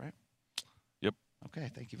markets, right? Yep. Okay,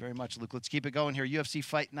 thank you very much, Luke. Let's keep it going here. UFC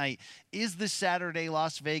Fight Night is this Saturday,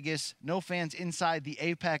 Las Vegas. No fans inside the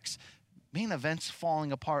Apex. Main event's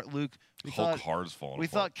falling apart, Luke. We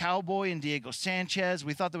thought Cowboy and Diego Sanchez.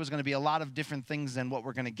 We thought there was going to be a lot of different things than what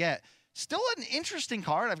we're going to get. Still an interesting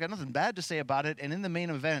card. I've got nothing bad to say about it. And in the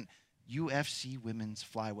main event, UFC women's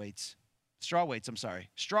strawweights,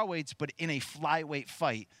 but in a flyweight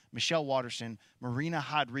fight. Michelle Waterson, Marina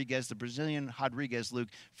Rodriguez, the Brazilian Rodriguez, Luke,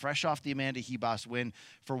 fresh off the Amanda Ribas win.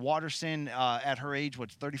 For Waterson, at her age,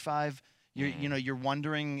 35? You're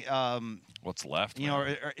wondering what's left. Or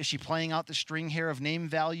is she playing out the string here of name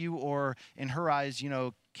value, or in her eyes,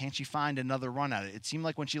 can she find another run at it? It seemed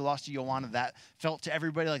like when she lost to Joanna, that felt to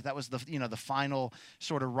everybody like that was the final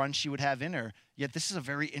sort of run she would have in her. Yet this is a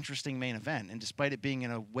very interesting main event, and despite it being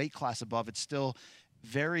in a weight class above, it's still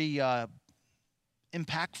very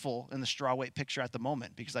impactful in the strawweight picture at the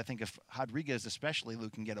moment. Because I think if Rodriguez, especially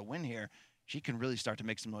Luke, can get a win here, she can really start to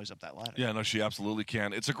make some noise up that ladder. Yeah, no, she absolutely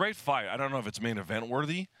can. It's a great fight. I don't know if it's main event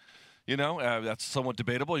worthy. That's somewhat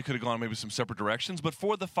debatable. You could have gone maybe some separate directions. But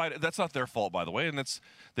for the fight, that's not their fault, by the way. And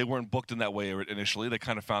they weren't booked in that way initially. They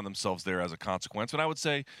kind of found themselves there as a consequence. And I would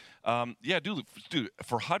say, dude,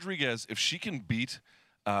 for Rodriguez, if she can beat,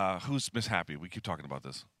 who's Miss Happy? We keep talking about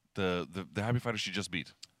this. The Happy fighter she just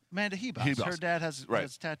beat. Amanda Ribas. Her dad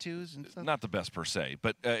has tattoos and stuff. Not the best per se,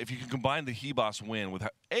 but if you can combine the Ribas win with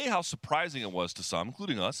how surprising it was to some,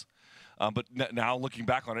 including us, but now looking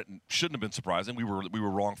back on it, it shouldn't have been surprising. We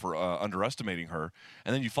were wrong for underestimating her,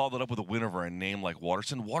 and then you followed it up with a win over a name like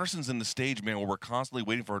Waterson. Waterson's in the stage, man, where we're constantly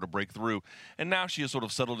waiting for her to break through, and now she has sort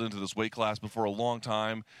of settled into this weight class. But for a long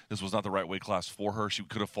time, this was not the right weight class for her. She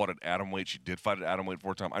could have fought at atomweight. She did fight at atomweight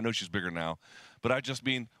for a time. I know she's bigger now. But I just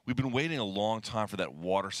mean, we've been waiting a long time for that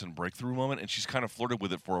Waterson breakthrough moment, and she's kind of flirted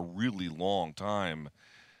with it for a really long time.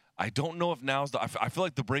 I don't know if now's I feel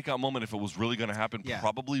like the breakout moment, if it was really going to happen,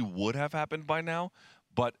 probably would have happened by now.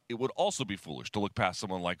 But it would also be foolish to look past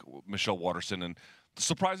someone like Michelle Waterson and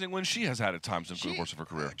surprising win she has had at times in the course of her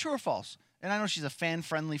career. True or false? And I know she's a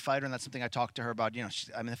fan-friendly fighter, and that's something I talked to her about. You know,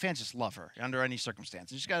 the fans just love her under any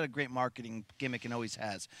circumstance. She's got a great marketing gimmick and always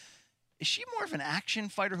has. Is she more of an action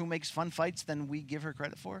fighter who makes fun fights than we give her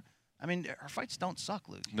credit for? I mean, her fights don't suck,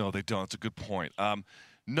 Luke. No, they don't. It's a good point. None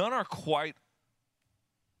are quite.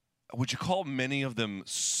 Would you call many of them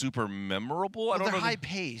super memorable? Well, they're high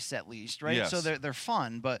pace, at least, right? Yes. So they're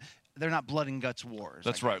fun, but they're not blood and guts wars.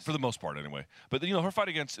 That's right, for the most part, anyway. But her fight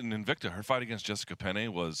against Invicta, her fight against Jessica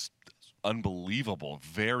Penne was unbelievable.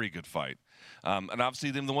 Very good fight. And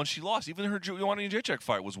obviously, the one she lost, even her Joanna Jacek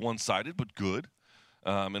fight was one-sided, but good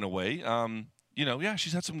in a way.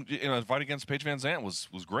 She's had some. The fight against Paige Van Zandt was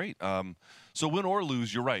great. So win or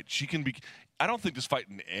lose, you're right. She can be. I don't think this fight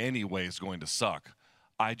in any way is going to suck.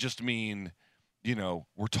 I just mean, we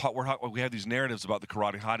have these narratives about the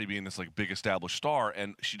Karate Hottie being this like big established star,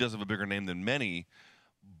 and she does have a bigger name than many,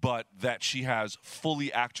 but that she has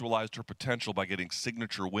fully actualized her potential by getting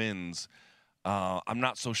signature wins. I'm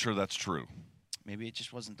not so sure that's true. Maybe it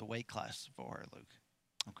just wasn't the weight class for her, Luke.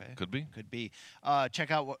 Okay. Could be. Could be.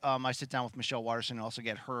 Check out my sit-down with Michelle Watterson and also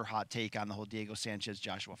get her hot take on the whole Diego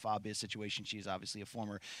Sanchez-Joshua Fabia situation. She's obviously a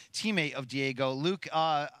former teammate of Diego. Luke,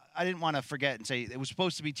 I didn't want to forget and say it was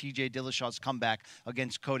supposed to be T.J. Dillashaw's comeback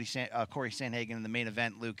against Corey Sandhagen in the main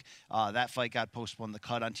event, Luke. That fight got postponed. The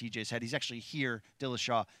cut on T.J.'s head. He's actually here,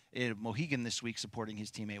 Dillashaw, in Mohegan this week supporting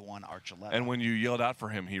his teammate Juan Archuleta. And when you yelled out for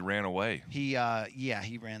him, he ran away. He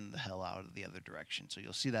ran the hell out of the other direction. So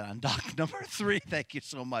you'll see that on doc number 3. Thank you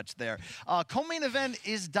so much there. Co-main event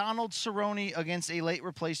is Donald Cerrone against a late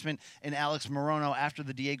replacement in Alex Morono after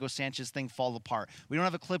the Diego Sanchez thing fall apart. We don't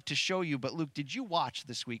have a clip to show you, but Luke, did you watch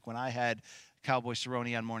this week when I had Cowboy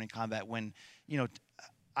Cerrone on Morning Combat when,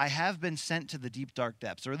 I have been sent to the deep, dark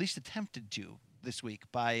depths, or at least attempted to this week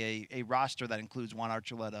by a roster that includes Juan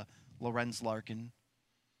Archuleta, Lorenz Larkin,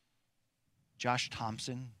 Josh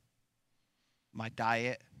Thompson, my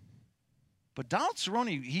diet. But Donald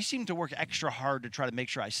Cerrone, he seemed to work extra hard to try to make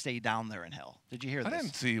sure I stay down there in hell. Did you hear this? I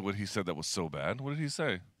didn't see what he said that was so bad. What did he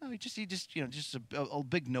say? No, he just a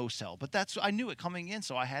big no sell. But I knew it coming in,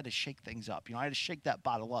 so I had to shake things up. I had to shake that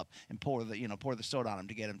bottle up and pour the soda on him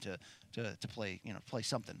to get him to play, play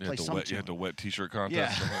something. You had the wet T-shirt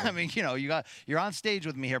contest. Yeah, I mean, you're on stage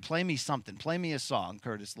with me here. Play me something. Play me a song,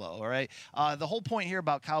 Curtis Lowe. All right. The whole point here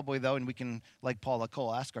about Cowboy, though, and we can, like Paula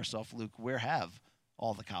Cole, ask ourselves, Luke, where have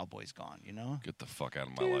all the Cowboys gone, Get the fuck out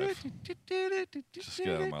of my life. Just get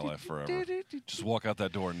out of my life forever. Just walk out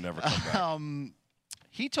that door and never come back.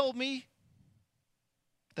 He told me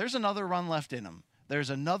there's another run left in him. There's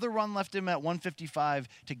another run left in him at 155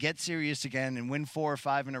 to get serious again and win 4 or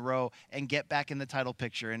 5 in a row and get back in the title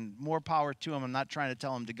picture. And more power to him. I'm not trying to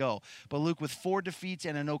tell him to go. But Luke, with 4 defeats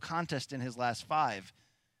and a no contest in his last 5,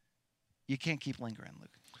 you can't keep lingering, Luke.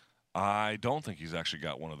 I don't think he's actually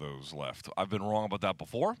got one of those left. I've been wrong about that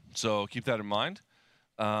before, so keep that in mind.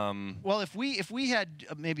 Well, if we had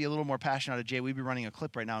maybe a little more passion out of Jay, we'd be running a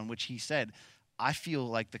clip right now in which he said, I feel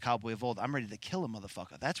like the Cowboy of old. I'm ready to kill a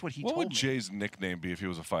motherfucker. That's what he told me. What would Jay's nickname be if he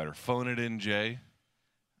was a fighter? Phone it in, Jay?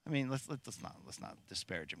 I mean, let's not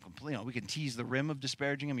disparage him completely. We can tease the rim of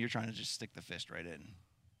disparaging him. You're trying to just stick the fist right in.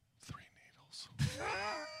 3 needles.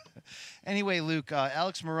 Anyway, Luke,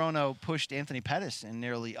 Alex Morono pushed Anthony Pettis and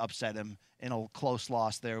nearly upset him in a close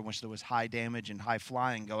loss there in which there was high damage and high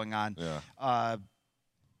flying going on. Yeah.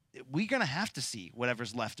 We're going to have to see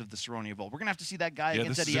whatever's left of the Cerrone of old. We're going to have to see that guy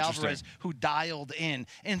against Eddie Alvarez who dialed in.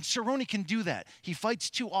 And Cerrone can do that. He fights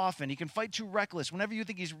too often. He can fight too reckless. Whenever you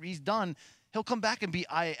think he's done, he'll come back and be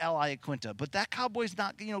El Iaquinta. But that Cowboy's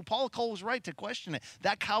not, Paula Cole was right to question it.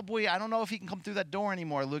 That Cowboy, I don't know if he can come through that door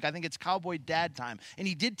anymore, Luke. I think it's Cowboy dad time. And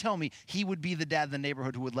he did tell me he would be the dad in the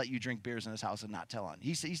neighborhood who would let you drink beers in his house and not tell on.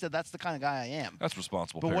 He said that's the kind of guy I am. That's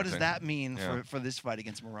responsible But parenting. what does that mean for this fight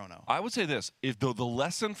against Morono? I would say this. If the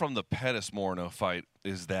lesson from the Pettis-Morono fight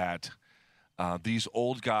is that these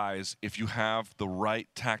old guys, if you have the right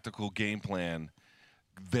tactical game plan,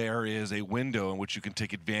 there is a window in which you can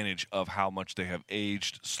take advantage of how much they have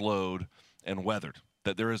aged, slowed, and weathered.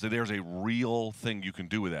 That there's a real thing you can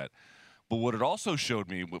do with that. But what it also showed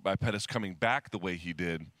me by Pettis coming back the way he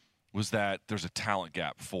did was that there's a talent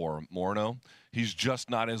gap for Morono. He's just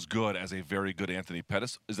not as good as a very good Anthony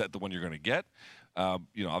Pettis. Is that the one you're going to get?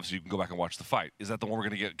 Obviously you can go back and watch the fight. Is that the one we're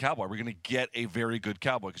going to get Cowboy? We're going to get a very good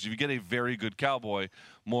Cowboy. Because if you get a very good Cowboy,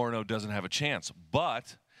 Morono doesn't have a chance.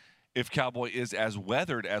 But if Cowboy is as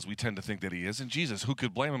weathered as we tend to think that he is. And Jesus, who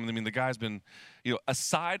could blame him? I mean, the guy's been,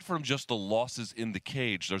 aside from just the losses in the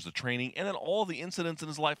cage, there's the training, and then all the incidents in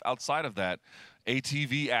his life outside of that,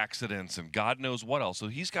 ATV accidents and God knows what else. So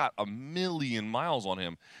he's got a million miles on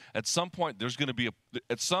him. At some point,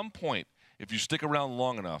 if you stick around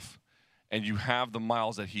long enough and you have the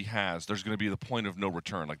miles that he has, there's going to be the point of no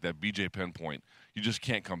return, like that BJ Penn point. You just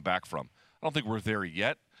can't come back from. I don't think we're there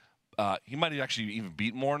yet. He might actually even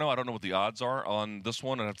beat Moreno. I don't know what the odds are on this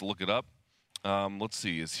one. I'd have to look it up. Let's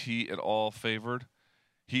see. Is he at all favored?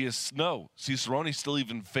 He is. No. See, Cerrone's still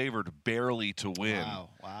even favored barely to win.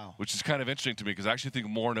 Wow. Which is kind of interesting to me because I actually think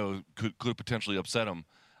Moreno could potentially upset him.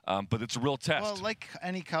 But it's a real test. Well, like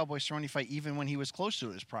any Cowboy Cerrone fight, even when he was close to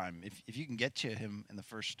his prime, if you can get to him in the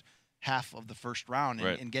first half of the first round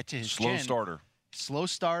and get to his slow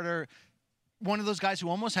starter, one of those guys who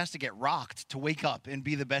almost has to get rocked to wake up and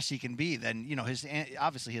be the best he can be, then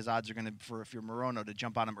obviously his odds are going to, for if you're Moreno, to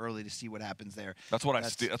jump on him early to see what happens there. That's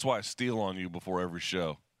why I steal on you before every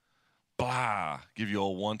show. Bah, give you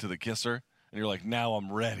a one to the kisser, and you're like, now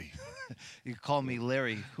I'm ready. You call me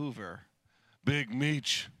Larry Hoover. Big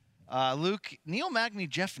Meech. Luke, Neil Magny,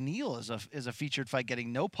 Jeff Neal is a featured fight,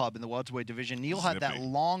 getting no pub in the welterweight division. Neal had that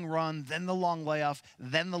long run, then the long layoff,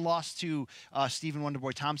 then the loss to Stephen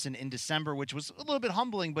Wonderboy Thompson in December, which was a little bit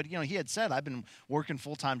humbling. But he had said, "I've been working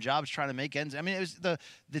full-time jobs trying to make ends." I mean, it was the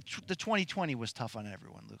 2020 was tough on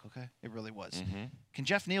everyone, Luke. Okay, it really was. Mm-hmm. Can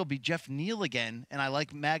Jeff Neal be Jeff Neal again? And I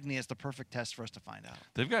like Magny as the perfect test for us to find out.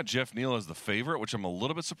 They've got Jeff Neal as the favorite, which I'm a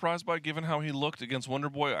little bit surprised by, given how he looked against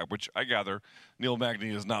Wonderboy, which I gather Neil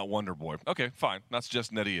Magny is not Wonderboy. Okay, fine. Not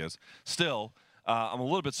suggesting that he is. Still, I'm a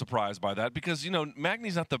little bit surprised by that because,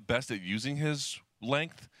 Magny's not the best at using his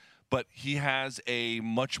length, but he has a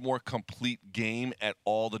much more complete game at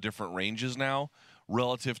all the different ranges now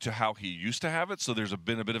relative to how he used to have it. So there's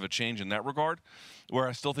been a bit of a change in that regard, where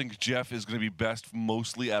I still think Jeff is going to be best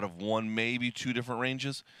mostly out of one, maybe two different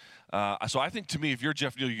ranges. So I think, to me, if you're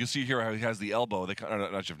Jeff Neal, you can see here how he has the elbow.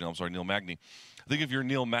 Not Jeff Neal, I'm sorry, Neil Magny. I think if you're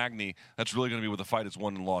Neil Magny, that's really going to be where the fight is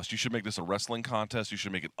won and lost. You should make this a wrestling contest. You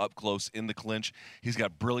should make it up close in the clinch. He's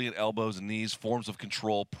got brilliant elbows and knees, forms of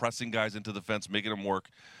control, pressing guys into the fence, making them work.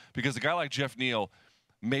 Because a guy like Jeff Neal,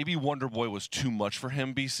 maybe Wonderboy was too much for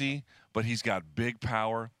him, BC, but he's got big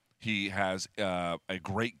power. He has a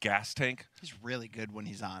great gas tank. He's really good when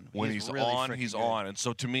he's on. When he's on, he's on. And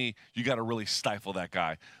so, to me, you got to really stifle that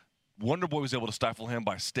guy. Wonderboy was able to stifle him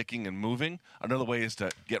by sticking and moving. Another way is to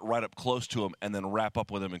get right up close to him and then wrap up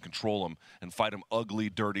with him and control him and fight him ugly,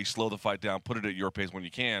 dirty, slow the fight down, put it at your pace when you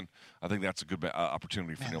can. I think that's a good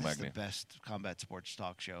opportunity for Neil Magny. This is the best combat sports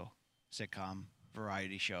talk show, sitcom,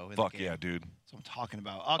 variety show. Fuck yeah, dude. That's what I'm talking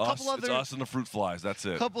about. It's us and the fruit flies. That's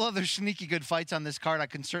it. A couple other sneaky good fights on this card. I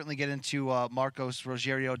can certainly get into Marcos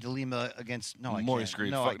Rogerio de Lima against Maurice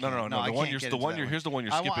Greene. No. Here's the one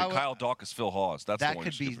you're skipping. Kyle Dawkins, Phil Hawes. That's the one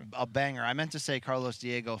you're skipping. That could be a banger. I meant to say Carlos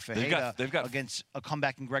Diego Ferreira against a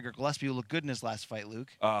comeback in Gregor Gillespie, who looked good in his last fight, Luke.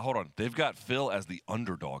 Hold on. They've got Phil as the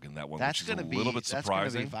underdog in that one, which is a little bit surprising.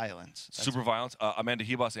 That's going to be violence. Super violence. Amanda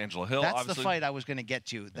Ribas, Angela Hill, That's obviously. the fight I was going to get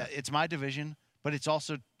to. It's my division. But it's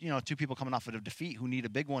also, two people coming off of a defeat who need a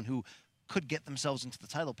big one, who could get themselves into the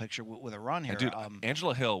title picture with a run here. And dude,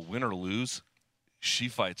 Angela Hill, win or lose, she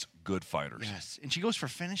fights good fighters. Yes, and she goes for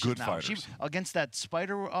finishes good now. Fighters. She, against that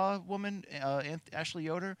Spider woman, Ashley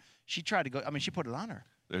Yoder, she tried to go. I mean, she put it on her.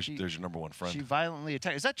 There's your number one friend. She violently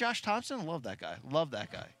attacked. Is that Josh Thompson? Love that guy.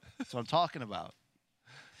 That's what I'm talking about.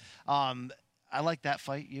 I like that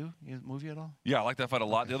fight. You movie at all? Yeah, I like that fight a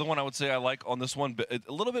lot. The other one I would say I like on this one, a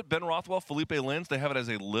little bit, Ben Rothwell, Felipe Lins. They have it as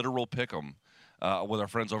a literal pick'em with our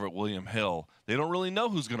friends over at William Hill. They don't really know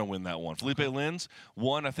who's going to win that one. Felipe Lins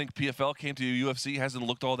won. I think PFL came to UFC, hasn't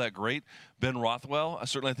looked all that great. Ben Rothwell, I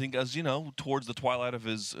certainly think, as towards the twilight of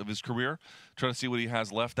his career, trying to see what he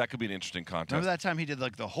has left. That could be an interesting contest. Remember that time he did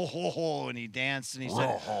like the ho ho ho and he danced and he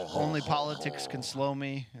said, "Only politics can slow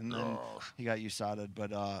me," and then he got USADa'd.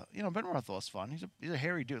 But Ben Rothwell's fun. He's a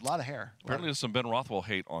hairy dude, a lot of hair. Apparently, there's some Ben Rothwell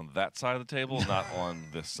hate on that side of the table, not on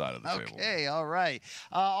this side of the table. Okay, all right.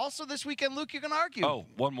 Also this weekend, Luke, you're gonna argue. Oh,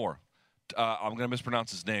 one more. I'm going to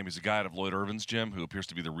mispronounce his name. He's a guy out of Lloyd Irvin's gym who appears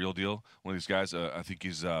to be the real deal. One of these guys, I think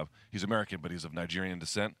he's American, but he's of Nigerian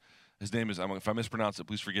descent. His name is, if I mispronounce it,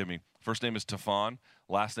 please forgive me. First name is Tafan.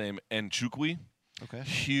 Last name Nchukwi. Okay.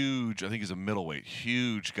 Huge. I think he's a middleweight.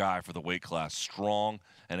 Huge guy for the weight class. Strong.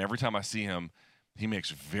 And every time I see him, he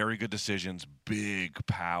makes very good decisions. Big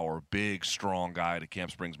power. Big, strong guy to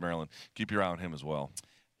Camp Springs, Maryland. Keep your eye on him as well.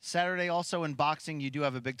 Saturday, also in boxing, you do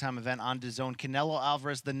have a big-time event on DAZN. Canelo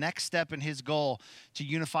Alvarez, the next step in his goal to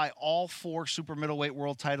unify all 4 super middleweight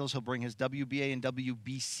world titles. He'll bring his WBA and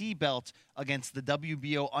WBC belt against the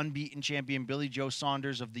WBO unbeaten champion Billy Joe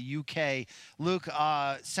Saunders of the UK. Luke,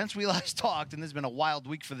 since we last talked, and this has been a wild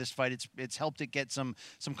week for this fight, it's helped it get some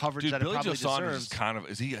coverage Dude, that Billy it probably Joe Saunders deserves.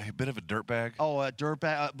 is he a bit of a dirtbag? Oh, a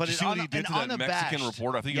dirtbag. But Did you see what he did to that Mexican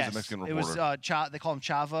reporter? I think yes, he was a Mexican reporter. It was, they call him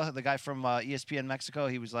Chava, the guy from ESPN Mexico.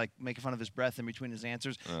 He was like making fun of his breath in between his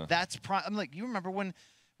answers. I'm like, you remember when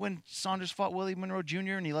Saunders fought Willie Monroe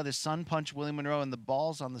Jr. and he let his son punch Willie Monroe in the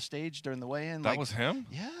balls on the stage during the weigh-in? That was him?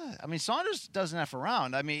 Yeah. I mean, Saunders doesn't F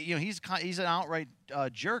around. I mean, he's an outright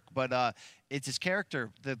jerk, but it's his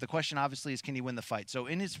character. The question, obviously, is can he win the fight? So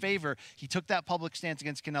in his favor, he took that public stance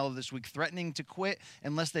against Canelo this week, threatening to quit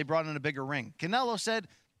unless they brought in a bigger ring. Canelo said,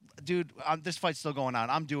 dude, this fight's still going on.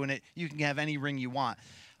 I'm doing it. You can have any ring you want.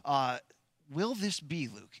 Will this be,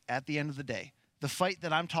 Luke, at the end of the day, the fight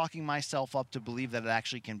that I'm talking myself up to believe that it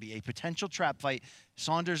actually can be a potential trap fight?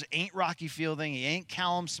 Saunders ain't Rocky Fielding. He ain't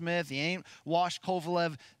Callum Smith. He ain't Wash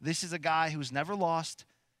Kovalev. This is a guy who's never lost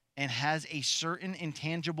and has a certain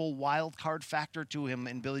intangible wild card factor to him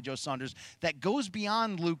in Billy Joe Saunders that goes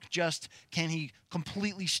beyond, Luke, just can he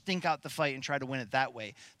completely stink out the fight and try to win it that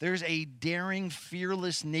way. There's a daring,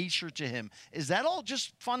 fearless nature to him. Is that all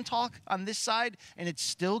just fun talk on this side, and it's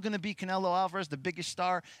still going to be Canelo Alvarez, the biggest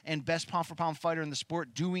star and best pound-for-pound fighter in the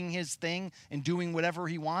sport, doing his thing and doing whatever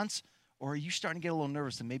he wants? Or are you starting to get a little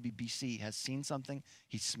nervous that maybe BC has seen something,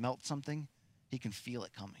 he smelt something, he can feel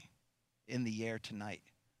it coming in the air tonight?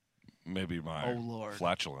 Maybe my Lord.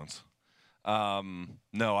 flatulence.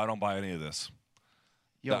 No, I don't buy any of this.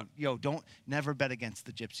 Don't never bet against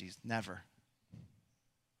the Gypsies. Never.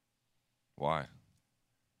 Why?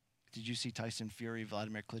 Did you see Tyson Fury,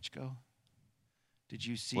 Vladimir Klitschko? Did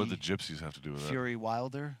you see What do the Gypsies have to do with Fury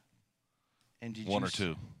Wilder? And did One you or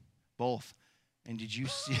two? Both. And did you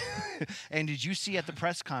see and did you see at the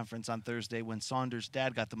press conference on Thursday when Saunders'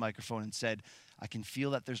 dad got the microphone and said, I can feel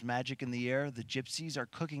that there's magic in the air. The Gypsies are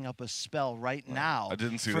cooking up a spell right now I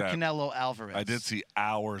didn't see for that. Canelo Alvarez. I did see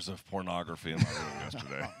hours of pornography in my room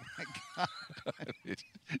yesterday. Oh, my God.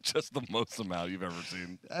 Just the most amount you've ever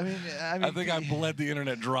seen. I mean, I think I bled the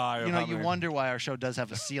internet dry. You wonder why our show does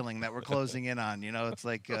have a ceiling that we're closing in on. It's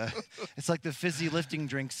like the fizzy lifting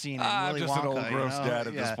drink scene in I'm Willy just Wonka. an old gross dad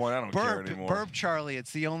at this point. I don't care anymore. Burp, Charlie.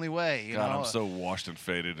 It's the only way. God, I'm so washed and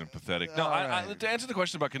faded and pathetic. No, to answer the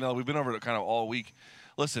question about Canelo, we've been over it kind of all week.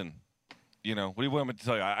 Listen, what do you want me to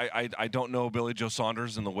tell you? I don't know Billy Joe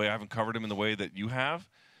Saunders in the way I haven't covered him in the way that you have.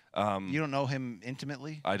 You don't know him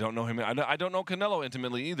intimately? I don't know him. I don't know Canelo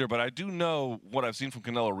intimately either, but I do know what I've seen from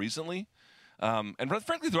Canelo recently. And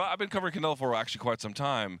frankly, I've been covering Canelo for actually quite some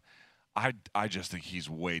time. I just think he's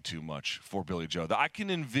way too much for Billy Joe. I can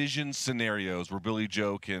envision scenarios where Billy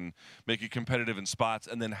Joe can make it competitive in spots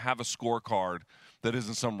and then have a scorecard that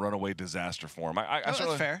isn't some runaway disaster for him. That's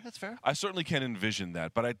fair. That's fair. I certainly can envision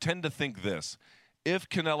that, but I tend to think this. If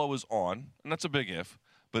Canelo is on, and that's a big if,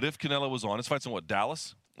 but if Canelo was on, his fight's in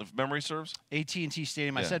Dallas? If memory serves? AT&T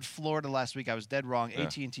Stadium. Yeah. I said Florida last week. I was dead wrong. Yeah.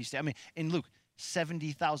 AT&T Stadium. I mean, and Luke,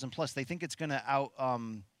 70,000 plus. They think it's going to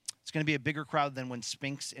it's going to be a bigger crowd than when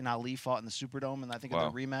Spinks and Ali fought in the Superdome, and I think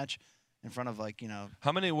of the rematch in front of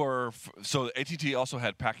How many were? So AT&T also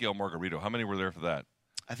had Pacquiao Margarito. How many were there for that?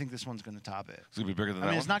 I think this one's going to top it. It's going to be bigger than that.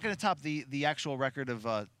 I mean, it's not going to top the actual record of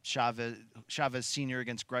Chavez Sr.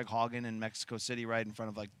 against Greg Haugen in Mexico City, right in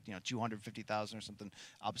front of 250,000 or something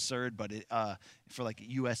absurd. But for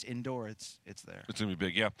U.S. indoor, it's there. It's going to be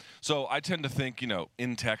big, yeah. So I tend to think,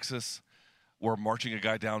 in Texas, where marching a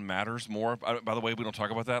guy down matters more. By the way, we don't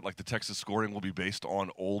talk about that. Like the Texas scoring will be based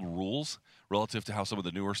on old rules relative to how some of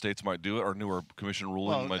the newer states might do it or newer commission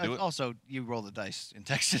ruling might do it. Also, you roll the dice in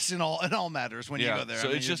Texas in all matters when you go there.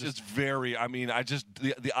 So it's very. I mean,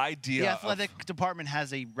 the idea. The athletic department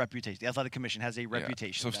has a reputation. The athletic commission has a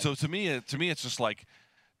reputation. So to me, it's just like,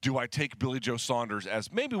 do I take Billy Joe Saunders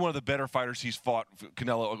as maybe one of the better fighters he's fought?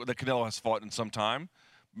 Canelo has fought in some time.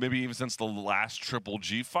 Maybe even since the last Triple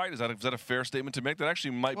G fight. Is that a fair statement to make? That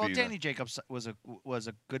actually might be. Well, Danny Jacobs was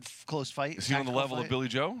a good close fight. Is he on the level of Billy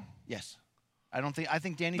Joe? Yes. I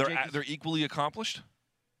think Danny Jacobs. They're equally accomplished.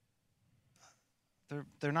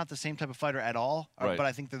 They're not the same type of fighter at all. Right. But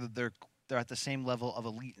I think they're at the same level of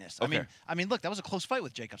eliteness. Okay. I mean, look, that was a close fight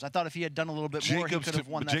with Jacobs. I thought if he had done a little bit more, he could have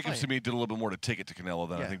won that Jacobs fight. to me did a little bit more to take it to Canelo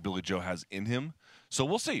than I think Billy Joe has in him. So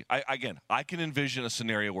we'll see. I can envision a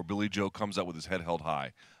scenario where Billy Joe comes out with his head held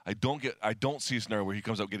high. I don't see a scenario where he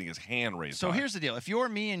comes out getting his hand raised. So high. here's the deal: if you're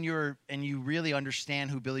me and you really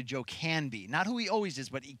understand who Billy Joe can be, not who he always is,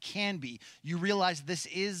 but he can be, you realize this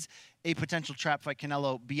is a potential trap fight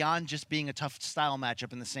Canelo beyond just being a tough style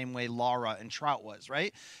matchup in the same way Lara and Trout was,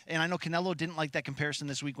 right? And I know Canelo didn't like that comparison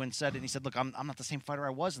this week when said it. He said, look, I'm not the same fighter I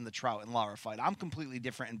was in the Trout and Lara fight. I'm completely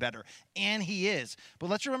different and better. And he is. But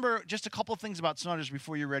let's remember just a couple things about Saunders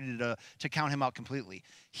before you're ready to count him out completely.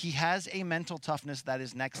 He has a mental toughness that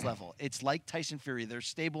is next level. It's like Tyson Fury. They're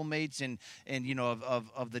stable mates and you know,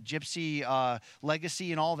 of the Gypsy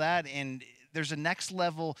legacy and all that. And there's a next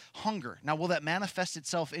level hunger. Now, will that manifest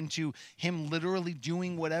itself into him literally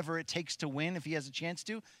doing whatever it takes to win if he has a chance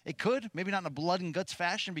to? It could. Maybe not in a blood and guts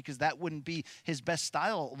fashion because that wouldn't be his best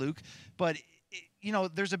style, Luke. But, you know,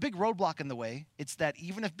 there's a big roadblock in the way. It's that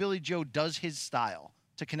even if Billy Joe does his style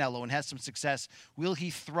to Canelo and has some success, will he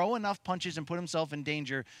throw enough punches and put himself in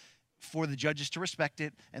danger for the judges to respect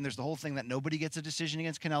it? And there's the whole thing that nobody gets a decision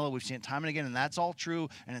against Canelo. We've seen it time and again, and that's all true.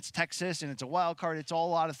 And it's Texas, and it's a wild card. It's all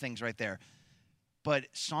a lot of things right there. But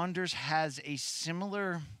Saunders has a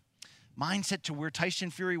similar mindset to where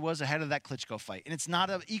Tyson Fury was ahead of that Klitschko fight. And it's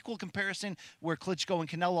not an equal comparison where Klitschko and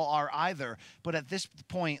Canelo are either. But at this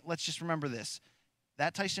point, let's just remember this.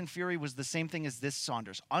 That Tyson Fury was the same thing as this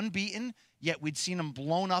Saunders. Unbeaten, yet we'd seen him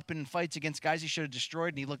blown up in fights against guys he should have destroyed,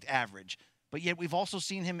 and he looked average. But yet we've also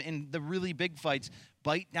seen him in the really big fights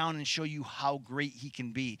bite down and show you how great he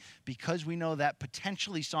can be, because we know that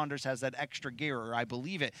potentially Saunders has that extra gear, or I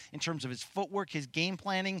believe it, in terms of his footwork, his game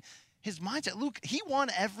planning, his mindset. Luke, he won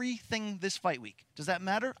everything this fight week. Does that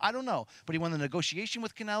matter? I don't know. But he won the negotiation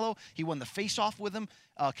with Canelo. He won the face-off with him.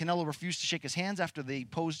 Canelo refused to shake his hands after they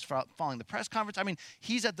posed following the press conference. I mean,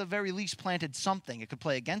 he's at the very least planted something. It could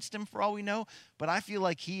play against him for all we know. But I feel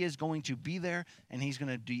like he is going to be there, and he's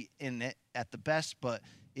going to be in it at the best. But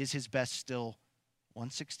is his best still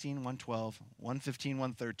 116, 112, 115,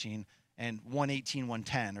 113, and 118,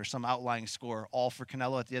 110, or some outlying score, all for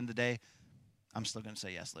Canelo at the end of the day? I'm still going to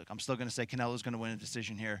say yes, Luke. I'm still going to say Canelo's going to win a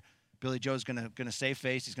decision here. Billy Joe's going to save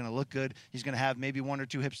face. He's going to look good. He's going to have maybe one or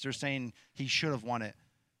two hipsters saying he should have won it.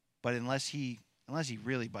 But unless he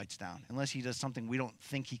really bites down, unless he does something we don't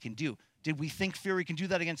think he can do. Did we think Fury can do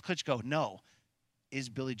that against Klitschko? No. Is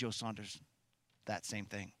Billy Joe Saunders that same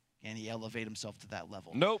thing? Can he elevate himself to that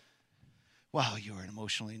level? Nope. Wow, you are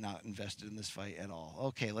emotionally not invested in this fight at all.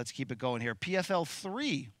 Okay, let's keep it going here. PFL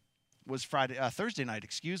 3 was Thursday night,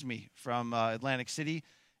 from Atlantic City.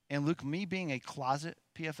 And Luke, me being a closet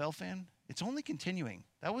PFL fan, it's only continuing.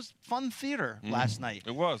 That was fun theater last night.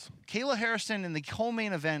 It was. Kayla Harrison in the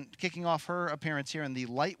co-main event, kicking off her appearance here in the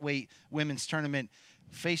lightweight women's tournament,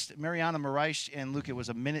 faced Mariana Moraes, and Luke, it was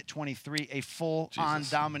a minute 23, a full-on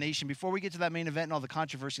domination. Before we get to that main event and all the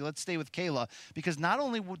controversy, let's stay with Kayla, because not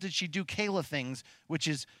only did she do Kayla things, which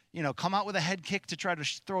is, you know, come out with a head kick to try to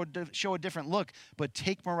show a different look, but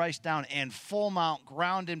take Moraes down and full-mount,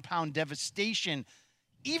 ground-and-pound devastation.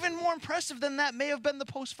 Even more impressive than that may have been the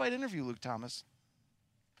post-fight interview, Luke Thomas.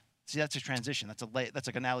 See, that's a transition. That's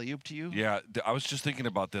like an alley-oop to you? Yeah, I was just thinking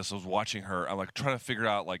about this. I was watching her. I'm like trying to figure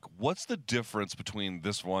out, like, what's the difference between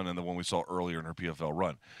this one and the one we saw earlier in her PFL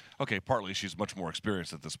run? Okay, partly she's much more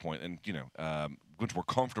experienced at this point and, you know, much more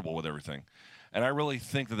comfortable with everything. And I really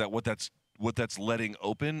think that what that's letting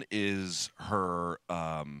open is her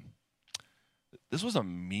this was a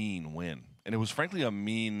mean win. And it was frankly a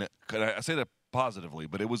mean – I say that positively,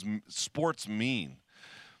 but it was sports mean.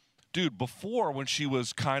 Dude, before, when she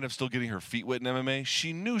was kind of still getting her feet wet in MMA,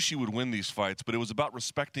 she knew she would win these fights, but it was about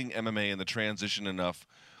respecting MMA and the transition enough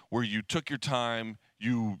where you took your time,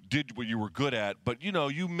 you did what you were good at, but, you know,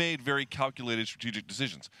 you made very calculated strategic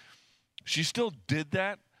decisions. She still did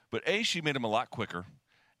that, but A, she made them a lot quicker,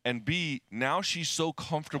 and B, now she's so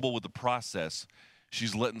comfortable with the process,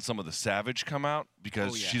 she's letting some of the savage come out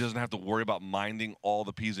because she doesn't have to worry about minding all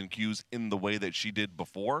the P's and Q's in the way that she did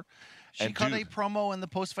before. She cut a promo in the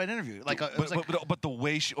post-fight interview. But the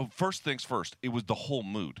way she first things first, it was the whole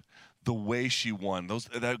mood. The way she won,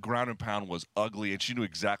 that ground and pound was ugly, and she knew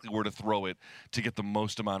exactly where to throw it to get the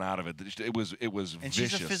most amount out of it. It was and vicious.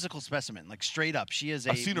 She's a physical specimen, like straight up. She is.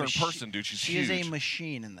 I've seen her in person, dude. She's huge. She is a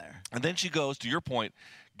machine in there. And then she goes, to your point,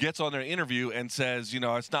 gets on their interview and says, you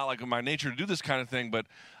know, it's not like in my nature to do this kind of thing, but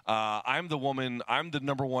I'm the woman. I'm the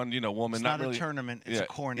number one, you know, woman. It's not really a tournament. It's a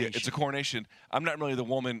coronation. Yeah, it's a coronation. I'm not really the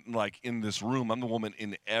woman like in this room. I'm the woman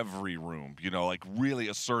in every room. You know, like really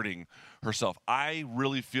asserting herself. I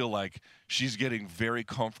really feel like she's getting very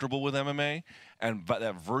comfortable with MMA, and by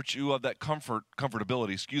that virtue of that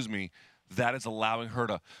comfortability, that is allowing her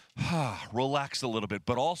to relax a little bit,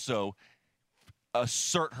 but also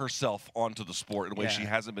assert herself onto the sport in a way she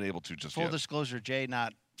hasn't been able to just yet. Full disclosure, Jay,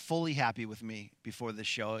 not fully happy with me before this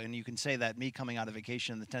show, and you can say that me coming out of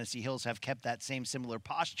vacation in the Tennessee Hills have kept that same similar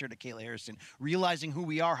posture to Kayla Harrison, realizing who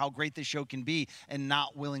we are, how great this show can be, and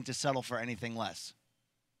not willing to settle for anything less.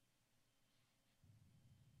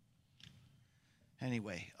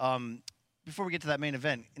 Anyway, before we get to that main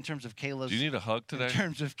event, in terms of Kayla's... Do you need a hug today? In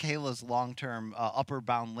terms of Kayla's long-term upper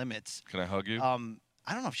bound limits... Can I hug you?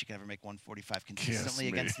 I don't know if she can ever make 145 consistently Kiss me.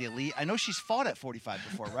 against the elite. I know she's fought at 45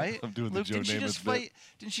 before, right? I'm doing Luke, the Joe Namath bit.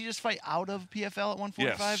 Didn't she just fight out of PFL at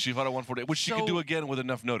 145? Yes, she fought at 148, which she could do again with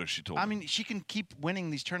enough notice, she told me. I mean, she can keep winning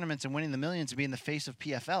these tournaments and winning the millions and be in the face of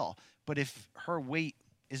PFL, but if her weight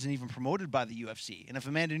isn't even promoted by the UFC, and if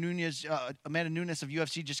Amanda Nunes of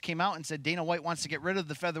UFC just came out and said Dana White wants to get rid of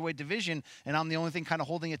the featherweight division and I'm the only thing kind of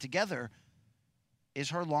holding it together, is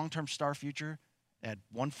her long-term star future at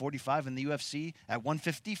 145 in the UFC, at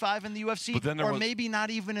 155 in the UFC, but then or maybe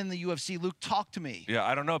not even in the UFC? Luke, talk to me. Yeah,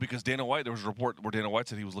 I don't know, because Dana White, there was a report where Dana White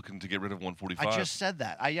said he was looking to get rid of 145. I just said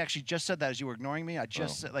that. I actually just said that as you were ignoring me. I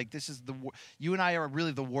just said, like, this is you and I are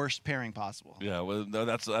really the worst pairing possible. Yeah, well, no,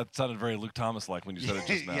 that sounded very Luke Thomas-like when you said it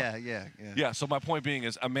just now. Yeah. So my point being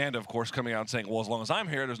is Amanda, of course, coming out and saying, well, as long as I'm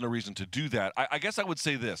here, there's no reason to do that. I guess I would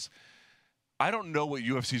say this. I don't know what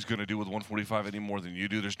UFC is going to do with 145 any more than you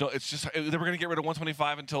do. It's just they were going to get rid of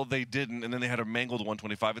 125 until they didn't, and then they had a mangled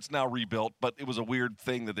 125. It's now rebuilt, but it was a weird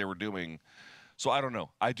thing that they were doing. So I don't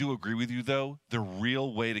know. I do agree with you, though. The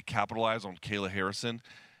real way to capitalize on Kayla Harrison,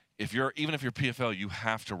 even if you're PFL, you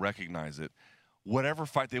have to recognize it. Whatever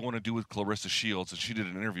fight they want to do with Clarissa Shields, and she did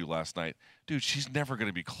an interview last night, dude, she's never going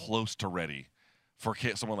to be close to ready for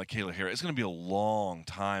someone like Kayla Harrison. It's going to be a long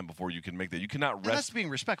time before you can make that. You cannot rest. And that's being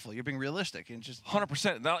respectful. You're being realistic and just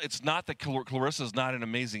 100%. Now, it's not that Clarissa's not an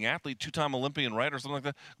amazing athlete, two-time Olympian, right, or something like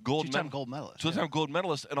that. Two-time gold medalist. Two-time gold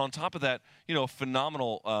medalist, and on top of that,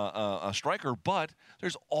 phenomenal striker. But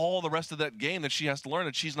there's all the rest of that game that she has to learn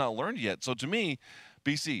that she's not learned yet. So to me,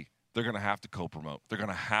 BC, they're going to have to co-promote. They're going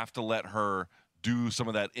to have to let her do some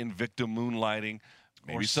of that Invicta moonlighting,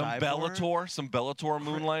 maybe some Bellator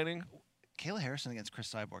moonlighting. Kayla Harrison against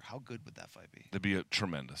Chris Cyborg, how good would that fight be? That'd be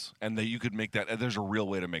tremendous. And you could make that, there's a real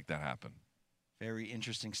way to make that happen. Very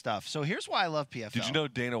interesting stuff. So here's why I love PFL. Did you know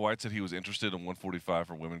Dana White said he was interested in 145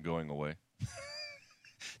 for women going away?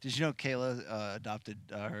 Did you know Kayla adopted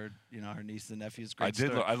her niece and nephews? Great I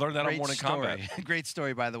did. Story. I learned that on Morning Combat. Great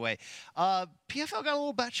story, by the way. PFL got a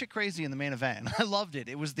little batshit crazy in the main event. I loved it.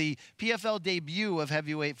 It was the PFL debut of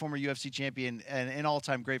heavyweight former UFC champion and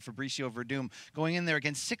all-time great Fabricio Verdum going in there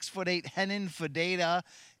against 6'8" Renan Fadeda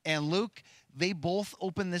and Luke. They both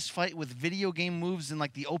opened this fight with video game moves in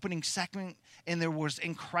like the opening segment, and there was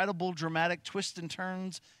incredible dramatic twists and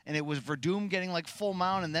turns, and it was Verdum getting like full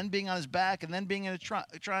mount and then being on his back and then being in a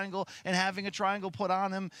triangle and having a triangle put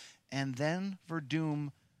on him. And then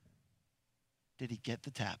Verdum, did he get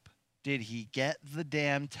the tap? Did he get the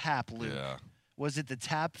damn tap, Luke? Yeah. Was it the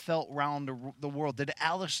tap felt round the world? Did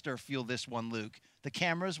Alistair feel this one, Luke? The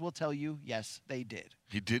cameras will tell you, yes, they did.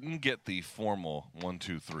 He didn't get the formal 1,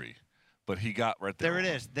 2, 3. But he got right there. There it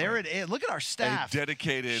is. There it is. Look at our staff. A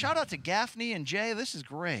dedicated. Shout out to Gaffney and Jay. This is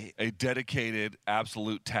great. A dedicated,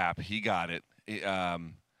 absolute tap. He got it.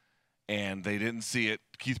 And they didn't see it.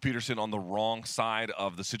 Keith Peterson on the wrong side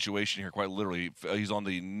of the situation here, quite literally. He's on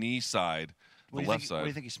the knee side, the left side. What do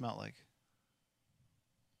you think he smelled like?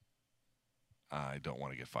 I don't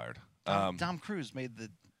want to get fired. Dom Cruz made the...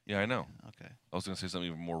 Yeah, I know. Okay. I was going to say something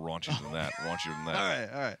even more raunchy than that.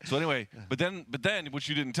 All right. So anyway, but then, which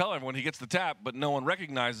you didn't tell everyone, he gets the tap, but no one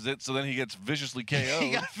recognizes it. So then he gets viciously KO'd.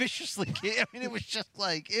 He got viciously KO'd. I mean, it was just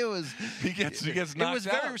like it was. He gets knocked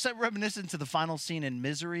out. It was very reminiscent to the final scene in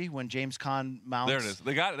Misery when James Caan mounts. There it is.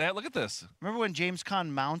 They got it. Look at this. Remember when James Caan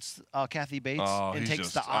mounts Kathy Bates and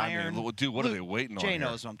takes the iron? I mean, dude, what are they waiting on? Jay here?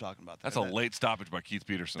 knows what I'm talking about. That's a late stoppage by Keith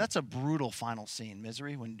Peterson. That's a brutal final scene,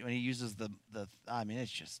 Misery, when he uses the. I mean,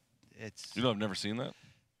 it's just. You know, I've never seen that.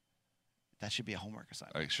 That should be a homework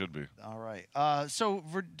assignment. It should be. All right. So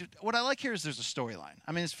what I like here is there's a storyline.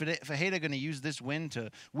 I mean, is Fajeda going to use this win to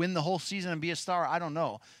win the whole season and be a star? I don't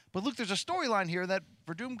know. But look, there's a storyline here that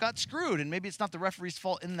Verdum got screwed, and maybe it's not the referee's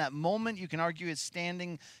fault in that moment. You can argue his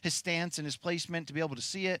stance, and his placement to be able to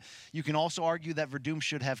see it. You can also argue that Verdum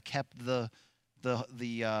should have kept the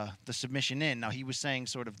submission in. Now, he was saying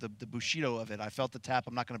sort of the Bushido of it. I felt the tap.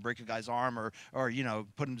 I'm not going to break a guy's arm or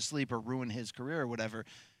put him to sleep or ruin his career or whatever.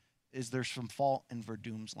 Is there some fault in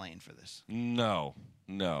Verdum's lane for this? No.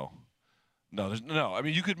 There's no. I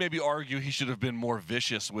mean, you could maybe argue he should have been more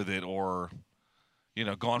vicious with it, or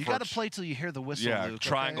gone. You got to play till you hear the whistle. Yeah, Luke,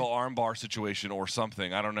 triangle armbar situation or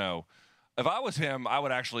something. I don't know. If I was him, I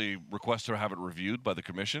would actually request to have it reviewed by the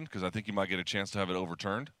commission because I think you might get a chance to have it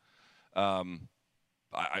overturned.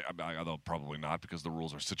 Although probably not, because the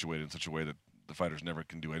rules are situated in such a way that the fighters never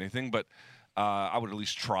can do anything. But I would at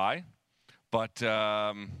least try. But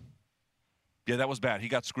yeah, that was bad. He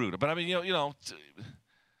got screwed. But I mean,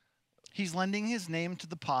 He's lending his name to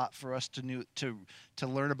the pot for us to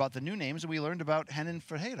learn about the new names, and we learned about Renan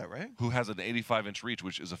Ferreira, right? Who has an 85-inch reach,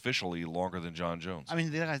 which is officially longer than John Jones. I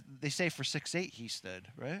mean, they say for 6'8" he stood,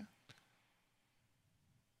 right?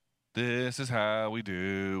 This is how we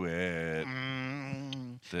do it.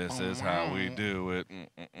 This is how we do it.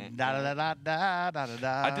 Da da da da da da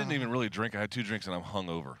da. I didn't even really drink. I had 2 drinks and I'm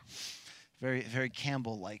hungover. Very, very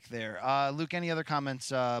Campbell-like there. Luke, any other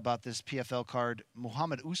comments about this PFL card?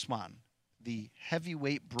 Muhammad Usman, the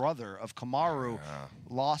heavyweight brother of Kamaru,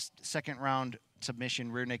 lost second-round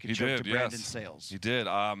submission rear naked choke to Brandon Sales. He did.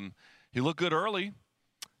 He looked good early,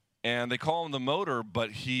 and they call him the motor, but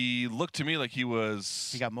he looked to me like he was...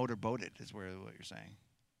 He got motor-boated is what you're saying.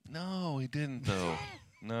 No, he didn't, though.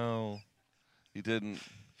 No, he didn't.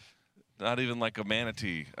 Not even like a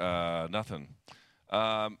manatee. Nothing.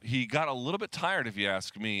 He got a little bit tired, if you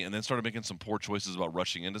ask me, and then started making some poor choices about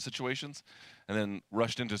rushing into situations, and then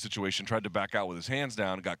rushed into a situation, tried to back out with his hands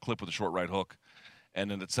down, got clipped with a short right hook, and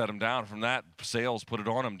then it set him down. From that, Sales put it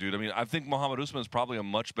on him, dude. I mean, I think Muhammad Usman is probably a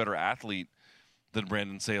much better athlete than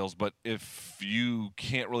Brandon Sales, but if you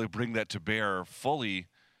can't really bring that to bear fully,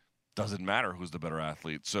 doesn't matter who's the better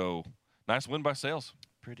athlete. So, nice win by Sales.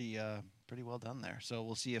 Pretty well done there. So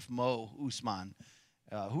we'll see if Mo Usman...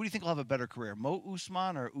 who do you think will have a better career, Mo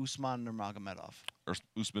Usman or Usman Nurmagomedov? Or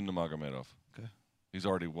Usman Nurmagomedov. Okay. He's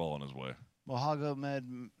already well on his way.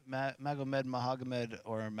 Magomed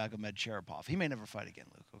or Magomed Sharapov. He may never fight again,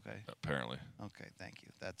 Luke, okay? Apparently. Okay, thank you.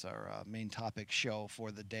 That's our main topic show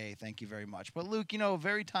for the day. Thank you very much. But, Luke,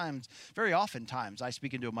 very often times, I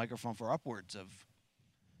speak into a microphone for upwards of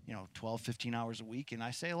 12, 15 hours a week, and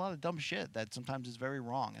I say a lot of dumb shit that sometimes is very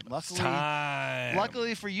wrong. And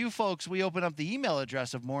luckily for you folks, we open up the email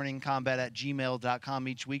address of morningcombat@gmail.com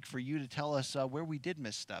each week for you to tell us where we did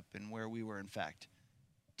misstep and where we were, in fact,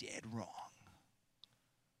 dead wrong.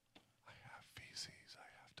 I have feces I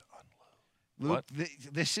have to unload. Luke,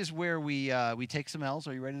 this is where we take some L's.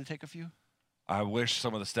 Are you ready to take a few? I wish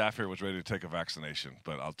some of the staff here was ready to take a vaccination,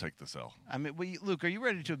 but I'll take this L. I mean, Luke, are you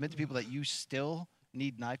ready to admit to people that you still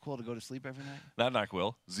need NyQuil to go to sleep every night? Not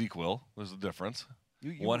NyQuil, ZQuil. There's a difference.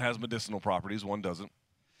 One has medicinal properties, one doesn't.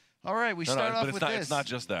 All right, we start off with this. It's not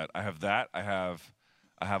just that. I have that. I have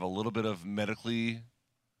a little bit of medically,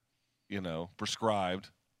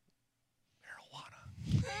 prescribed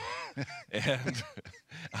marijuana. And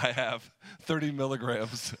I have 30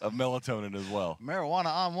 milligrams of melatonin as well. Marijuana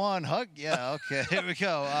on one hug. Yeah, okay. Here we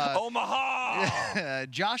go. Omaha!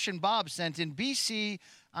 Josh and Bob sent in BC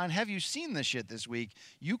on Have You Seen This Shit this week.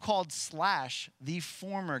 You called Slash the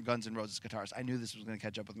former Guns N' Roses guitarist. I knew this was going to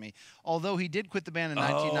catch up with me. Although he did quit the band in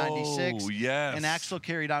 1996. Oh, yes. And Axl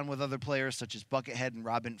carried on with other players such as Buckethead and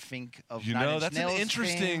Robin Fink of Nine Inch that's Nails an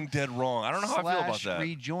interesting fame. dead wrong. I don't know how I feel about that.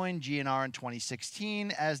 Rejoined GNR in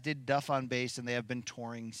 2016, as did Duff on bass, and they have been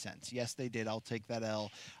touring since. Yes, they did. I'll take that L.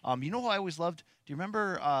 You know who I always loved? Do you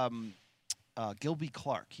remember Gilby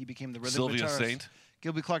Clarke? He became the rhythm guitarist. Sylvia Saint?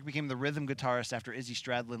 Gilby Clarke became the rhythm guitarist after Izzy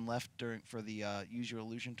Stradlin left for the Use Your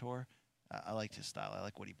Illusion tour. I liked his style. I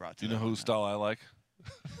like what he brought to. You know whose style I like?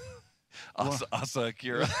 Asa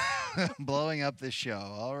Akira. Blowing up this show.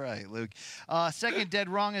 All right, Luke. Second dead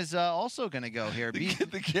wrong is also going to go here.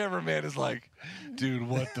 The cameraman is like, dude,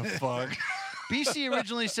 what the fuck? BC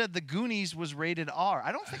originally said the Goonies was rated R.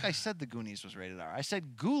 I don't think I said the Goonies was rated R. I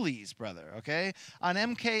said Ghoulies, brother, okay? On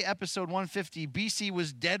MK episode 150, BC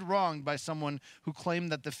was dead wronged by someone who claimed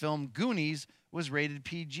that the film Goonies was rated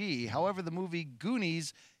PG. However, the movie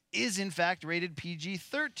Goonies is, in fact, rated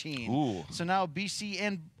PG-13. Ooh. So now BC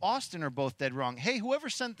and Austin are both dead wrong. Hey, whoever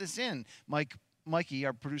sent this in, Mikey,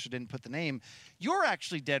 our producer, didn't put the name. You're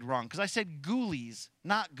actually dead wrong because I said Ghoulies,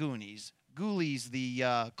 not Goonies. Ghoulies,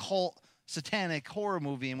 the cult satanic horror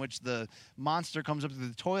movie in which the monster comes up to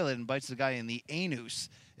the toilet and bites the guy in the anus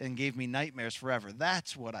and gave me nightmares forever.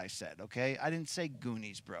 That's what I said, okay? I didn't say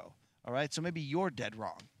Goonies, bro. All right? So maybe you're dead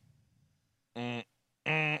wrong.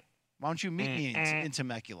 Why don't you meet me in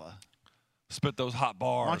Temecula? Spit those hot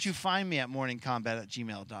bars. Why don't you find me at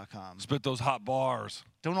morningcombat@gmail.com? Spit those hot bars.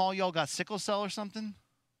 Don't all y'all got sickle cell or something?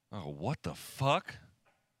 Oh, what the fuck?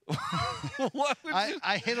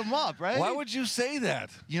 I hit them up, right? Why would you say that?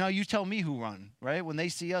 You tell me who run, right? When they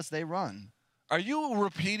see us, they run. Are you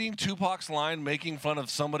repeating Tupac's line, making fun of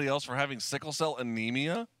somebody else for having sickle cell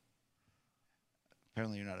anemia?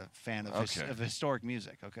 Apparently, you're not a fan of, Okay. of historic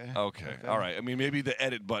music, okay? Okay. All right. I mean, maybe the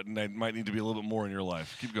edit button might need to be a little bit more in your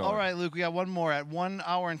life. Keep going. All right, Luke, we got one more. At 1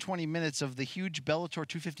 hour and 20 minutes of the huge Bellator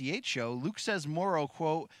 258 show, Luke says Morrow,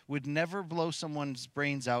 quote, would never blow someone's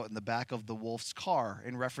brains out in the back of the Wolf's car,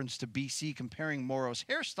 in reference to BC comparing Morrow's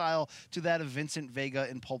hairstyle to that of Vincent Vega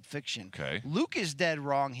in Pulp Fiction. Okay. Luke is dead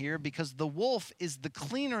wrong here because the Wolf is the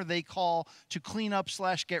cleaner they call to clean up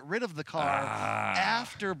 / get rid of the car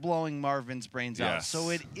after blowing Marvin's brains out. Yes. So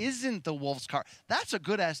it isn't the Wolf's car. That's a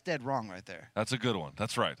good-ass dead wrong right there. That's a good one.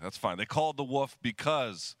 That's right. That's fine. They called the Wolf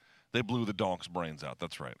because they blew the donk's brains out.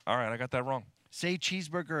 That's right. All right, I got that wrong. Say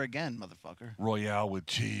cheeseburger again, motherfucker. Royale with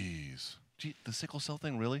cheese. Gee, the sickle cell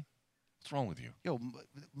thing, really? What's wrong with you? Yo,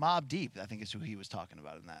 Mobb Deep, I think is who he was talking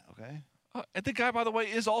about in that, okay? And the guy, by the way,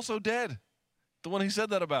 is also dead. The one he said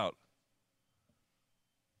that about.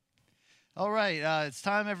 All right, it's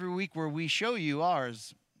time every week where we show you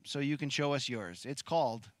ours so you can show us yours. It's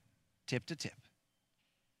called Tip to Tip.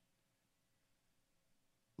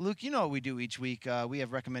 Luke, you know what we do each week. We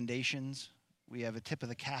have recommendations. We have a tip of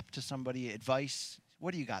the cap to somebody, advice.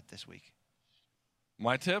 What do you got this week?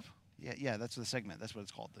 My tip? Yeah, that's the segment. That's what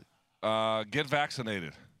it's called. Get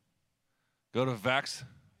vaccinated. Go to Vax.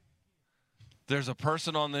 There's a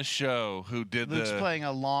person on this show who did Luke's playing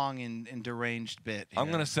a long and deranged bit. I'm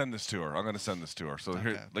going to send this to her. So Okay.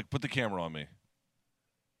 here, like, put the camera on me.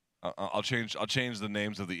 I'll change the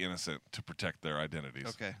names of the innocent to protect their identities.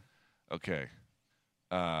 Okay. Okay.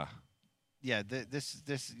 Yeah,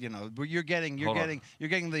 this you know, you're getting Hold on.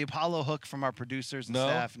 the Apollo hook from our producers and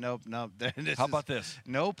No. Nope. How about this?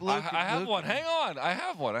 Nope, Luke. I have Luke. one. Hang on. I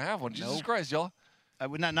have one. Jesus Nope. Christ, y'all.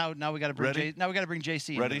 Now we got to bring Ready? now we got to bring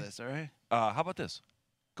JC Ready? into this. All right. How about this?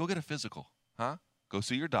 Go get a physical, huh? Go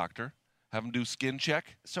see your doctor. Have him do skin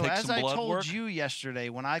check. So take as some I blood told work. you yesterday,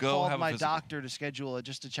 when I Go have called a my physical. doctor to schedule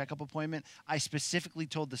just a checkup appointment, I specifically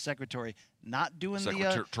told the secretary not doing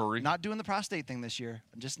Secretary? not doing the prostate thing this year.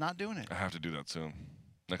 I'm just not doing it. I have to do that soon,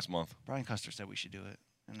 next month. Brian Custer said we should do it,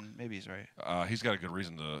 and maybe he's right. He's got a good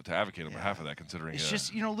reason to advocate on Yeah. behalf of that, considering It's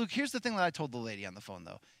just, you know, Luke, here's the thing that I told the lady on the phone,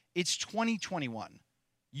 though. It's 2021.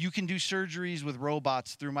 You can do surgeries with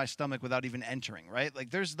robots through my stomach without even entering, right?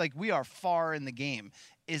 Like, we are far in the game.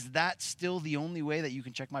 Is that still the only way that you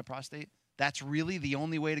can check my prostate? That's really the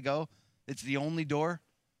only way to go? It's the only door?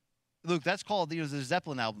 Luke, that's called, the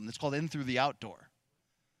Zeppelin album. It's called In Through the Outdoor.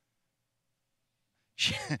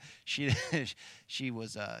 She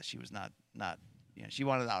was not you know, she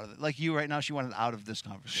wanted out of it. Like you right now, she wanted out of this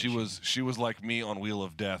conversation. she was like me on Wheel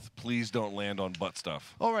of Death. Please don't land on butt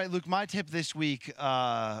stuff. All right, Luke, my tip this week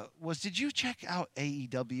was, did you check out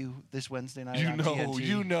AEW this Wednesday night on TNT?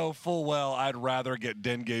 You know full well I'd rather get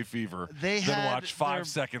dengue fever than watch 5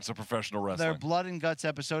 seconds of professional wrestling. Their Blood and Guts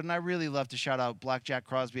episode, and I really love to shout out Black Jack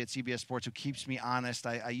Crosby at CBS Sports, who keeps me honest.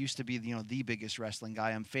 I used to be the biggest wrestling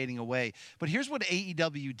guy. I'm fading away. But here's what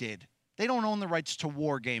AEW did. They don't own the rights to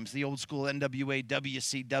War Games, the old school NWA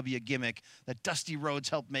WCW gimmick that Dusty Rhodes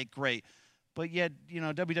helped make great. But yet,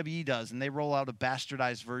 WWE does, and they roll out a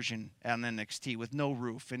bastardized version on NXT with no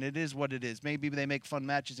roof, and it is what it is. Maybe they make fun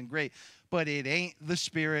matches and great, but it ain't the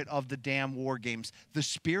spirit of the damn War Games. The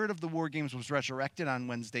spirit of the War Games was resurrected on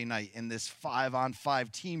Wednesday night in this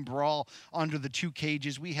 5-on-5 team brawl under the 2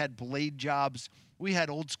 cages. We had blade jobs. We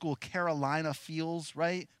had old school Carolina feels,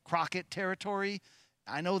 right? Crockett territory.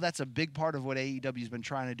 I know that's a big part of what AEW's been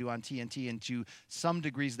trying to do on TNT, and to some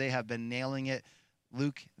degrees they have been nailing it.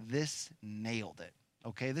 Luke, this nailed it,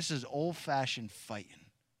 okay? This is old-fashioned fighting,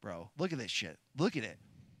 bro. Look at this shit. Look at it.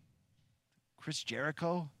 Chris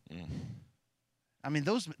Jericho. I mean,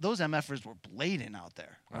 those MFers were blading out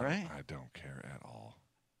there, all right? I don't care at all.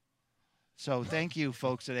 So thank you,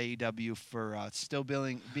 folks at AEW, for still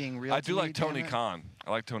being real. I do like damn Tony it. Khan.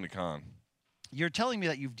 I like Tony Khan. You're telling me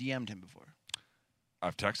that you've DM'd him before.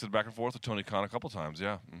 I've texted back and forth with Tony Khan a couple times,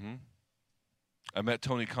 yeah. I met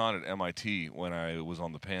Tony Khan at MIT when I was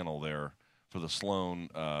on the panel there for the Sloan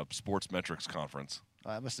Sports Metrics Conference.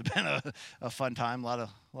 It must have been a fun time. A lot of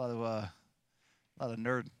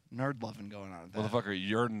nerd loving going on. At that. Motherfucker,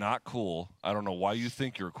 you're not cool. I don't know why you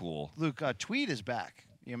think you're cool. Luke, Tweed is back.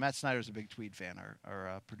 Matt Snyder's a big Tweed fan,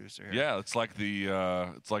 our producer here. Yeah, it's like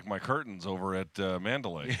it's like my curtains over at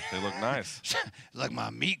Mandalay. They look nice. It's like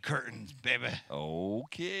my meat curtains, baby.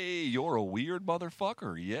 Okay, you're a weird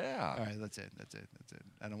motherfucker. Yeah. All right, that's it.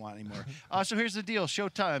 I don't want any more. So here's the deal.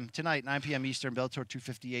 Showtime tonight, 9 p.m. Eastern, Bellator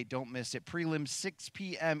 258. Don't miss it. Prelims, 6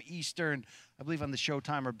 p.m. Eastern. I believe on the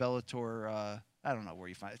Showtime or Bellator I don't know where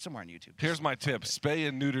you find it. Somewhere on YouTube. Here's my tip: spay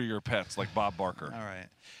and neuter your pets, like Bob Barker. All right.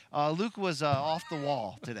 Luke was off the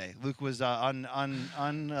wall today. Luke was I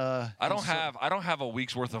don't have a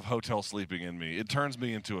week's worth of hotel sleeping in me. It turns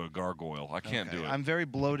me into a gargoyle. I can't do it. I'm very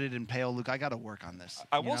bloated and pale, Luke. I got to work on this.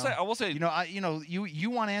 I will say. You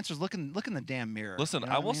want answers. Look in the damn mirror. Listen, you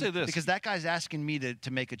know I will say this, because that guy's asking me to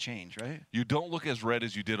make a change, right? You don't look as red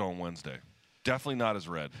as you did on Wednesday. Definitely not as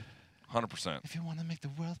red. 100%. If you want to make the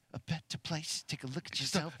world a better place, take a look at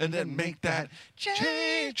yourself and then make that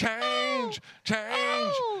change.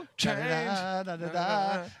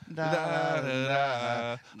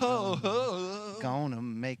 Gonna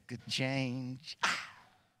make a change.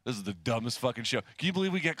 This is the dumbest fucking show. Can you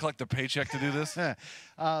believe we collect the paycheck to do this?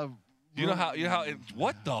 You know how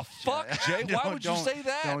what the fuck, Jay? Why would you say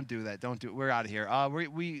that? Don't do that. Don't do it. We're out of here.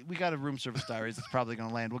 We got a room service diaries that's probably going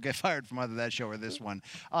to land. We'll get fired from either that show or this one.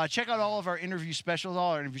 Check out all of our interview specials,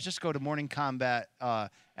 all our interviews. Just go to Morning Combat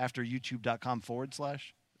after youtube.com/.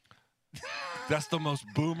 That's the most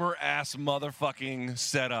boomer ass motherfucking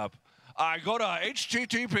setup. I go to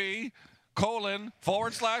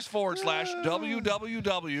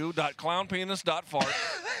http://www.clownpenis.fart.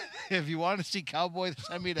 If you want to see Cowboy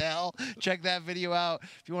Send Me to Hell, check that video out.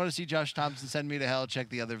 If you want to see Josh Thompson Send Me to Hell, check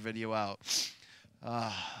the other video out.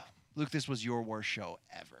 Luke, this was your worst show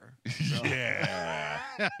ever. So. Yeah.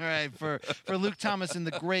 All right, for Luke Thomas and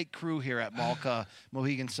the great crew here at Malka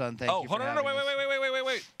Mohegan Sun, thank you for hold on,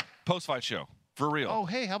 wait. Post-fight show. For real. Oh,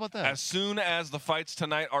 hey, how about that? As soon as the fights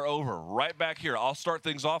tonight are over, right back here, I'll start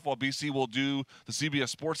things off while BC will do the CBS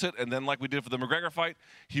Sports Hit, and then like we did for the McGregor fight,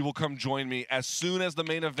 he will come join me as soon as the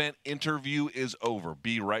main event interview is over.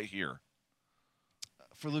 Be right here.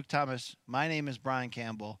 For Luke Thomas, my name is Brian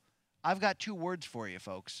Campbell. I've got 2 words for you,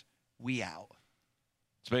 folks. We out.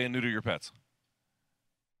 Spay and neuter your pets.